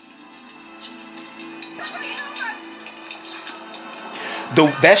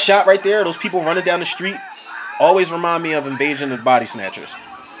 That shot right there, those people running down the street, always remind me of Invasion of the Body Snatchers.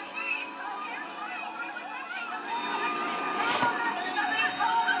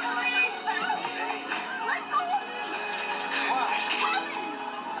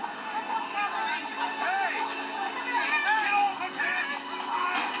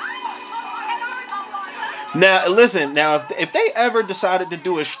 Now, listen, if they ever decided to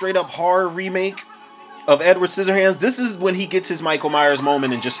do a straight up horror remake of Edward Scissorhands, this is when he gets his Michael Myers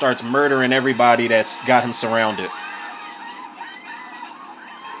moment and just starts murdering everybody that's got him surrounded.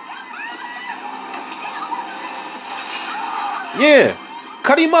 Yeah.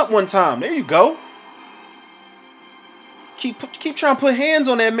 Cut him up one time. There you go. Keep trying to put hands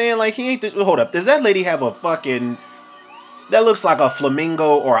on that man like he ain't. Hold up. Does that lady have a fucking? That looks like a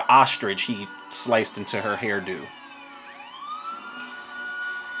flamingo or an ostrich he sliced into her hairdo.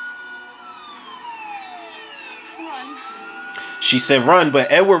 Run. She said run,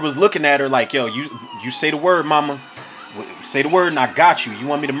 but Edward was looking at her like, yo, you say the word, mama. Say the word and I got you. You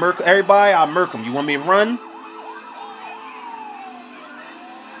want me to murk everybody? I'll murk them. You want me to run?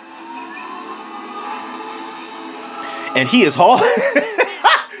 And he is hauling.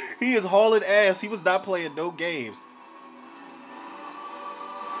 He is hauling ass. He was not playing no games.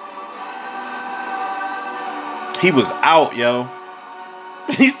 He was out, yo.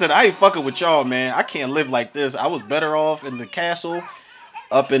 He said, I ain't fucking with y'all, man. I can't live like this. I was better off in the castle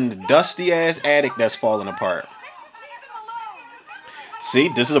up in the dusty ass attic that's falling apart. See,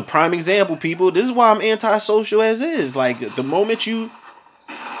 this is a prime example, people. This is why I'm antisocial as is. Like, the moment you...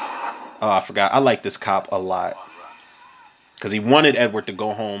 Oh, I forgot. I like this cop a lot. Because he wanted Edward to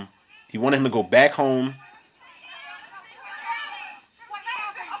go home. He wanted him to go back home.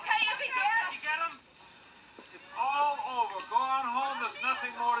 All over. Go on home. There's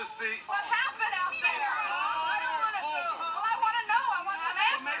nothing more to see. What happened out there? I don't want to know. Well, I want to know. I want some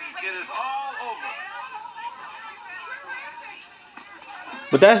answers. It is all over.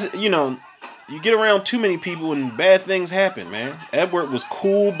 But that's, you get around too many people and bad things happen, man. Edward was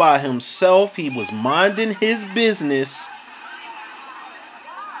cool by himself. He was minding his business.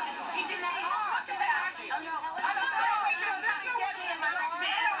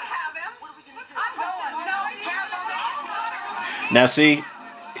 Now, see,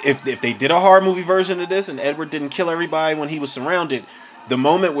 if they did a horror movie version of this and Edward didn't kill everybody when he was surrounded, the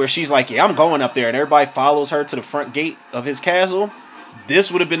moment where she's like, "Yeah, I'm going up there," and everybody follows her to the front gate of his castle,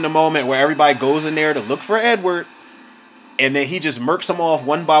 this would have been the moment where everybody goes in there to look for Edward, and then he just murks them off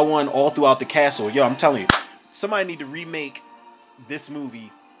one by one all throughout the castle. Yo, I'm telling you, somebody need to remake this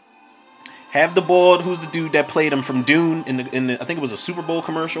movie. Have the bald, who's the dude that played him from Dune in the I think it was a Super Bowl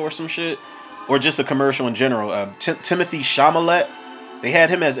commercial or some shit, or just a commercial in general. Timothy Chalamet. They had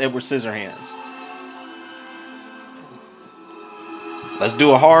him as Edward Scissorhands. Let's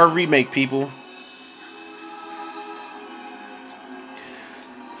do a horror remake, people.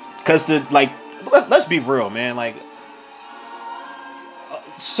 Cause let's be real, man. Like,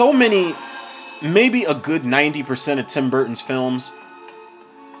 so many, maybe a good 90% of Tim Burton's films,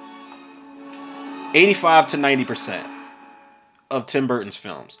 85 to 90% of Tim Burton's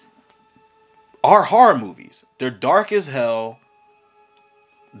films are horror movies. They're dark as hell.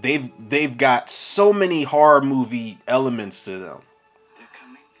 They've got so many horror movie elements to them.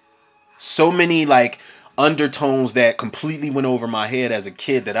 So many like undertones that completely went over my head as a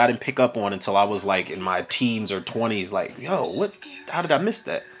kid that I didn't pick up on until I was like in my teens or 20s. Like, yo, what? How did I miss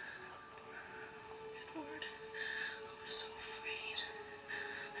that? Edward, I was so afraid.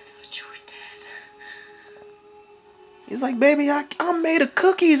 I thought you were dead. He's like, baby, I'm made of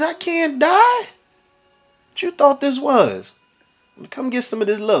cookies. I can't die. What you thought this was? Come get some of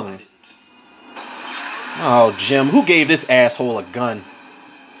this loving. Oh, Jim, who gave this asshole a gun?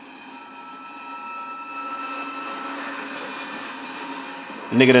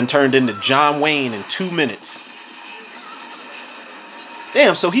 The nigga done turned into John Wayne in 2 minutes.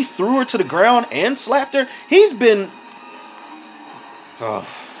 Damn, so he threw her to the ground and slapped her? He's been... Oh.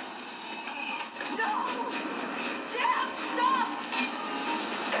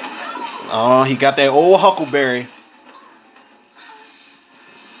 Oh, he got that old huckleberry.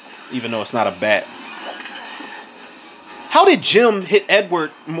 Even though it's not a bat. How did Jim hit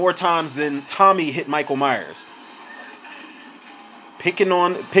Edward more times than Tommy hit Michael Myers? Picking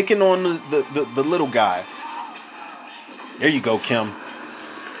on the little guy. There you go, Kim.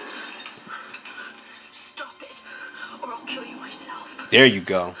 Stop it, or I'll kill you myself. There you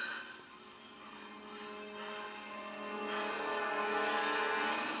go.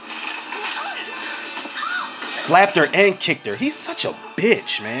 Slapped her and kicked her. He's such a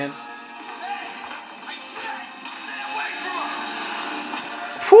bitch, man.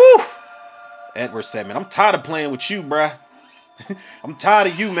 Whew. Edward said, man, I'm tired of playing with you, bruh. I'm tired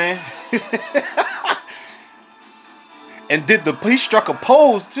of you, man. And he struck a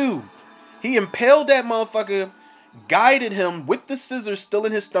pose, too. He impaled that motherfucker, guided him with the scissors still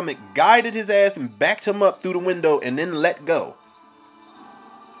in his stomach, guided his ass and backed him up through the window and then let go.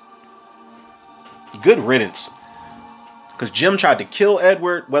 Good riddance. Because Jim tried to kill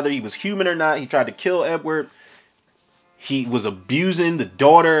Edward, whether he was human or not. He tried to kill Edward. He was abusing the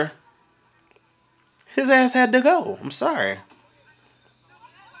daughter. His ass had to go. I'm sorry.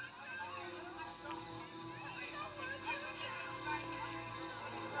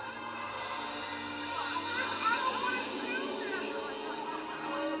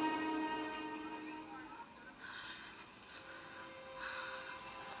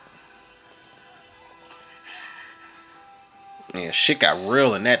 Yeah, shit got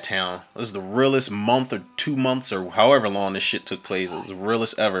real in that town. This is the realest month or 2 months or however long this shit took place. It was the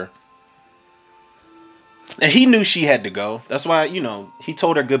realest ever. And he knew she had to go. That's why, he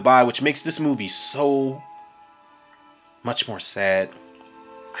told her goodbye, which makes this movie so much more sad.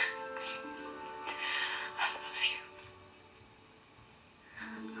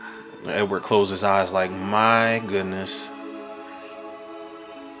 Edward closed his eyes like, my goodness.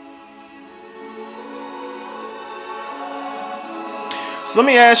 So let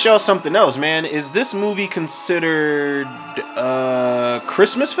me ask y'all something else, man. Is this movie considered a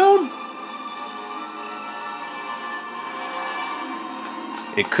Christmas film?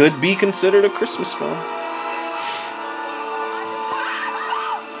 It could be considered a Christmas film.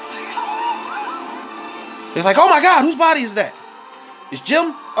 It's like, oh my God, whose body is that? It's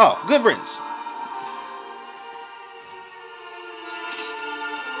Jim? Oh, good riddance.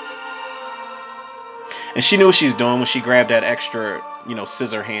 And she knew what she was doing when she grabbed that extra,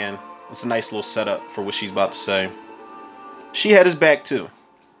 scissor hand. It's a nice little setup for what she's about to say. She had his back too.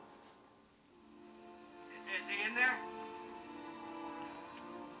 Is he in there?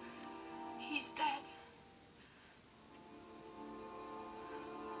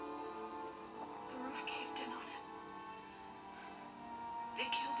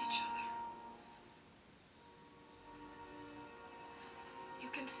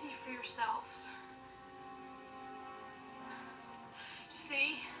 yourselves.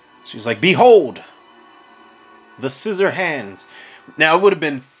 See? She was like, "Behold, the scissor hands." Now, it would have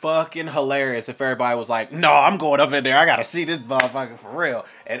been fucking hilarious if everybody was like, "No, I'm going up in there. I gotta see this motherfucker for real."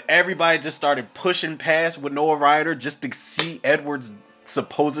 And everybody just started pushing past Winona Ryder just to see Edward's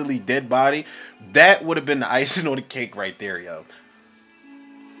supposedly dead body. That would have been the icing on the cake right there, yo.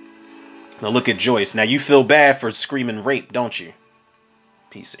 Now look at Joyce. Now you feel bad for screaming rape, don't you?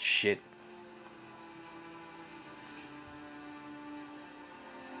 Piece of shit.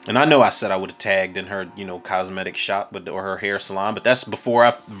 And I know I said I would have tagged in her, cosmetic shop, or her hair salon, but that's before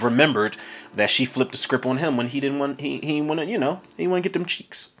I remembered that she flipped the script on him when he didn't want he didn't want to, he didn't want to get them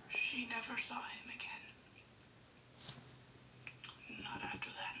cheeks. She never saw him again. Not after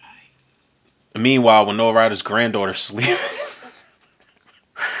that night. Meanwhile, when Noah Ryder's granddaughter sleep, it'd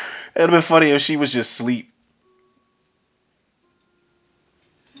have been funny if she was just asleep.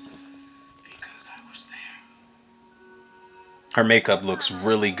 Because I was there. Her makeup looks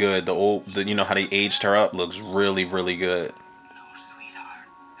really good. How they aged her up looks really, really good. No, sweetheart.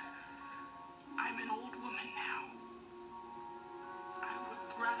 I'm an old woman now. I would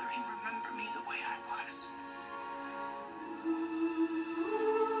rather he remember me the way I was.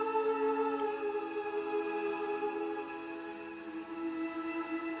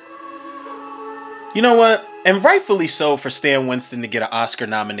 You know what? And rightfully so for Stan Winston to get an Oscar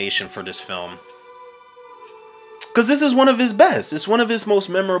nomination for this film. Because this is one of his best. It's one of his most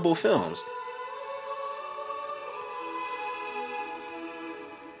memorable films.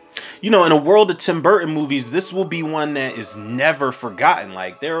 In a world of Tim Burton movies, this will be one that is never forgotten.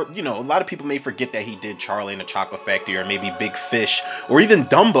 Like, a lot of people may forget that he did Charlie and the Chocolate Factory, or maybe Big Fish, or even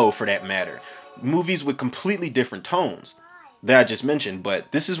Dumbo for that matter. Movies with completely different tones that I just mentioned.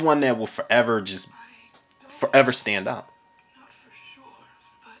 But this is one that will forever stand out. Not for sure,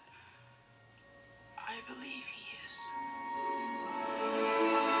 but I believe he is.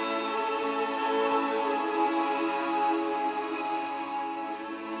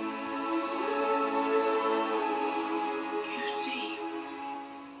 You see,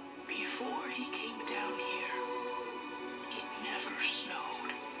 before he came down here, it never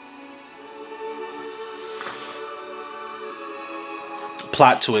snowed.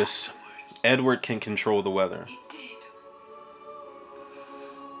 Plot twist. Edward can control the weather. It did.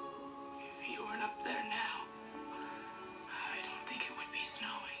 If he weren't up there now, I don't think it would be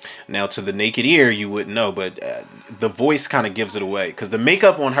snowing. Now, to the naked ear, you wouldn't know, but the voice kind of gives it away. Because the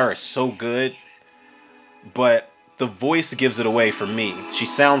makeup on her is so good, but the voice gives it away for me. She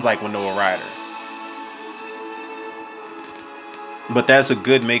sounds like Winona Ryder. But that's a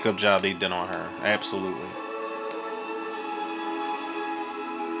good makeup job they did on her. Absolutely.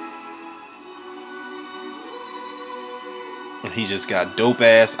 He just got dope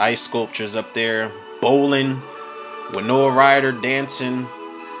ass ice sculptures up there, bowling, Winona Ryder dancing,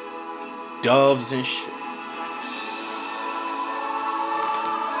 doves and shit.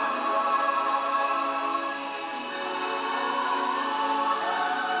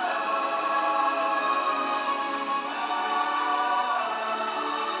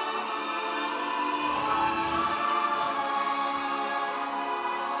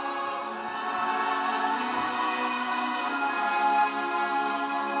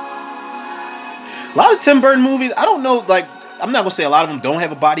 A lot of Tim Burton movies, I don't know, like, I'm not gonna say a lot of them don't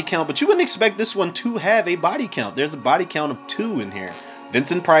have a body count, but you wouldn't expect this one to have a body count. There's a body count of 2 in here.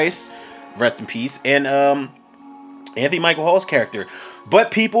 Vincent Price, rest in peace, and Anthony Michael Hall's character.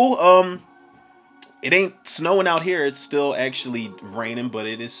 But people, it ain't snowing out here. It's still actually raining, but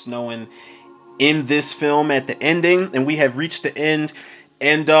it is snowing in this film at the ending, and we have reached the end.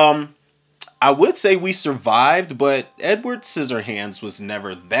 And I would say we survived, but Edward Scissorhands was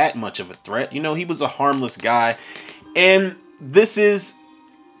never that much of a threat. He was a harmless guy. And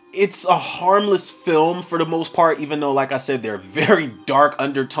it's a harmless film for the most part, even though, like I said, there are very dark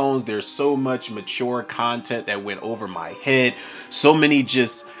undertones. There's so much mature content that went over my head. So many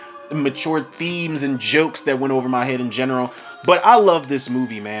just mature themes and jokes that went over my head in general. But I love this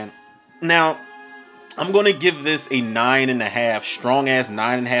movie, man. Now, I'm going to give this a 9.5, strong ass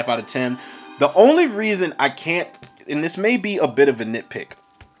 9.5 out of 10. The only reason I can't, and this may be a bit of a nitpick,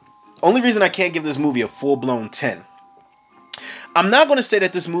 only reason I can't give this movie a full-blown 10. I'm not going to say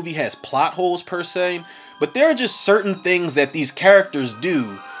that this movie has plot holes per se, but there are just certain things that these characters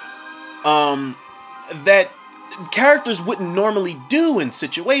do that characters wouldn't normally do in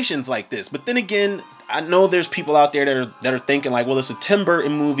situations like this. But then again, I know there's people out there that are thinking like, well, it's a Tim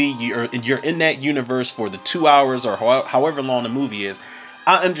Burton movie. You're in that universe for the 2 hours or however long the movie is.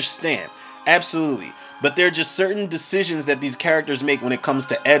 I understand, absolutely. but there are just certain decisions that these characters make when it comes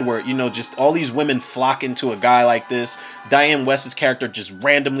to Edward. You know, just all these women flocking to a guy like this. Diane West's character just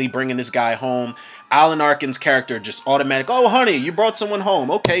randomly bringing this guy home. Alan Arkin's character just automatic, oh honey, you brought someone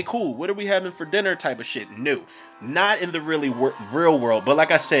home. Okay, cool. What are we having for dinner type of shit. No, not in the really real world. But like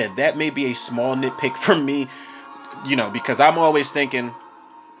I said, that may be a small nitpick from me, you know, because I'm always thinking,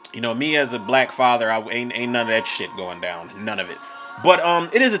 you know, me as a black father, I ain't none of that shit going down. None of it.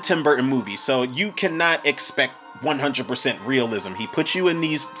 But it is a Tim Burton movie, so you cannot expect 100% realism. He puts you in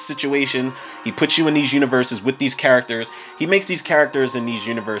these situations, he puts you in these universes with these characters. He makes these characters in these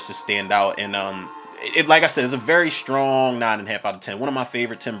universes stand out, and like I said, it's a very strong 9.5 out of 10. One of my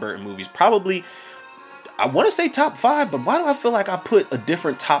favorite Tim Burton movies, probably. I want to say top 5, but why do I feel like I put a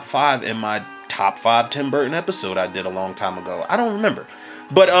different top 5 in my top 5 Tim Burton episode I did a long time ago? I don't remember.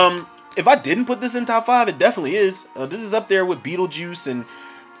 But if I didn't put this in top 5, it definitely is. This is up there with Beetlejuice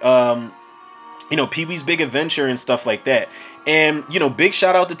and you know, Pee-wee's Big Adventure and stuff like that. And, you know, big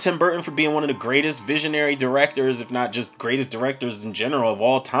shout out to Tim Burton for being one of the greatest visionary directors, if not just greatest directors in general of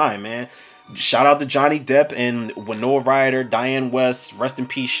all time, man. Shout out to Johnny Depp and Winona Ryder, Diane West, rest in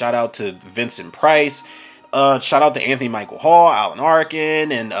peace. Shout out to Vincent Price. Shout out to Anthony Michael Hall, Alan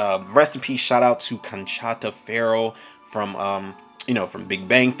Arkin, and rest in peace. Shout out to Conchata Farrell from you know, from Big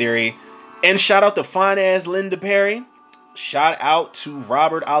Bang Theory, and shout out to fine ass Linda Perry. Shout out to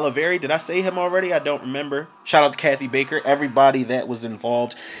Robert Oliveri. Did I say him already? I don't remember. Shout out to Kathy Baker. Everybody that was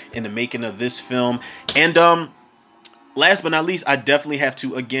involved in the making of this film. And last but not least, I definitely have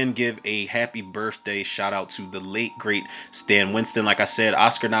to again give a happy birthday shout out to the late great Stan Winston. Like I said,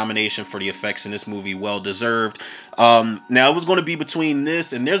 Oscar nomination for the effects in this movie, well deserved. Now it was going to be between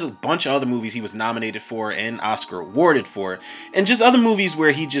this and there's a bunch of other movies he was nominated for and Oscar awarded for, and just other movies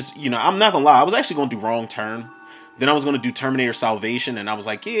where he just, you know, I'm not gonna lie, I was actually going to do Wrong Turn. Then I was going to do Terminator Salvation, and I was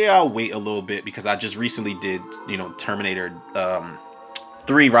like, yeah, I'll wait a little bit because I just recently did, you know, Terminator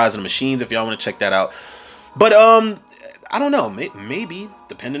 3 Rise of the Machines, if y'all want to check that out. But I don't know, maybe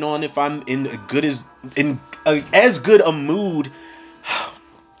depending on if I'm in as good a mood.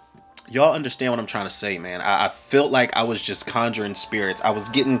 Y'all understand what I'm trying to say, man. I felt like I was just conjuring spirits. I was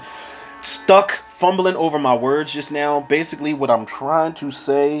getting stuck fumbling over my words just now. Basically what I'm trying to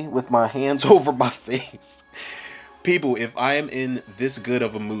say with my hands over my face. People, if I am in this good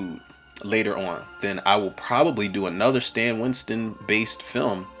of a mood later on, then I will probably do another Stan Winston based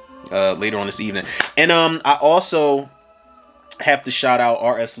film later on this evening. And I also have to shout out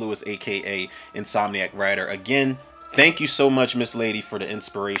R.S. Lewis, aka Insomniac Writer. Again, thank you so much, Miss Lady, for the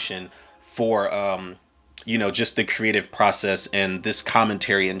inspiration for you know, just the creative process and this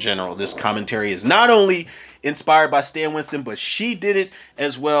commentary in general. This commentary is not only inspired by Stan Winston, but she did it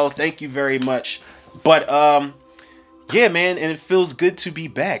as well. Thank you very much. But yeah, man, and it feels good to be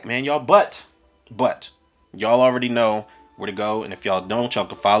back, man, y'all. But y'all already know where to go, and if y'all don't, y'all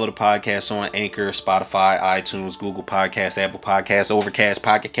can follow the podcast on Anchor, Spotify, iTunes, Google Podcasts, Apple Podcasts, Overcast,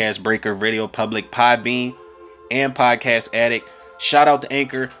 Pocket Cast, Breaker, Radio Public, Podbean, and Podcast Addict. Shout out to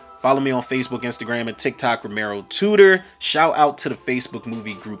Anchor. Follow me on Facebook, Instagram, and TikTok, Romero Tudor. Shout out to the Facebook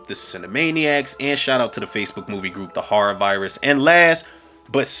movie group, The Cinemaniacs, and shout out to the Facebook movie group, The Horror Virus. And last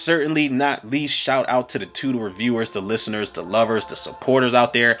but certainly not least, shout out to the Tudor reviewers, the listeners, the lovers, the supporters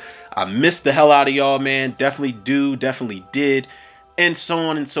out there. I miss the hell out of y'all, man. Definitely did, and so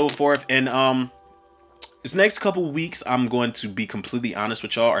on and so forth. And this next couple weeks, I'm going to be completely honest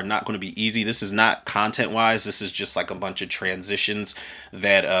with y'all, are not going to be easy. This is not content wise. This is just like a bunch of transitions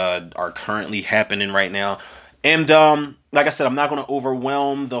that are currently happening right now. And like I said, I'm not going to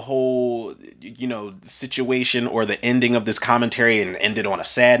overwhelm the whole, you know, situation or the ending of this commentary and end it on a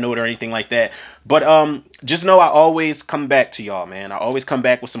sad note or anything like that. But just know I always come back to y'all, man. I always come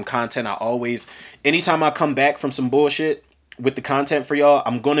back with some content. Anytime I come back from some bullshit with the content for y'all,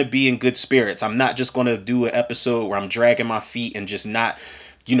 I'm gonna be in good spirits. I'm not just gonna do an episode where I'm dragging my feet and just not,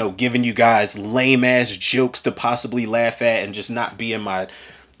 you know, giving you guys lame ass jokes to possibly laugh at and just not being my,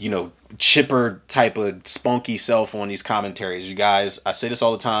 you know, chipper type of spunky self on these commentaries. You guys, I say this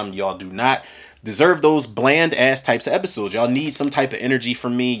all the time, y'all do not deserve those bland ass types of episodes. Y'all need some type of energy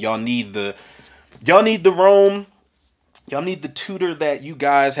from me. Y'all need the Rome. Y'all need the Tudor that you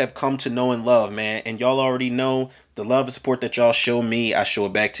guys have come to know and love, man. And y'all already know the love and support that y'all show me, I show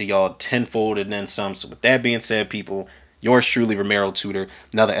it back to y'all tenfold and then some. So with that being said, people, yours truly, Romero Tudor.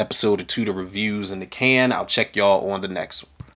 Another episode of Tudor Reviews in the can. I'll check y'all on the next one.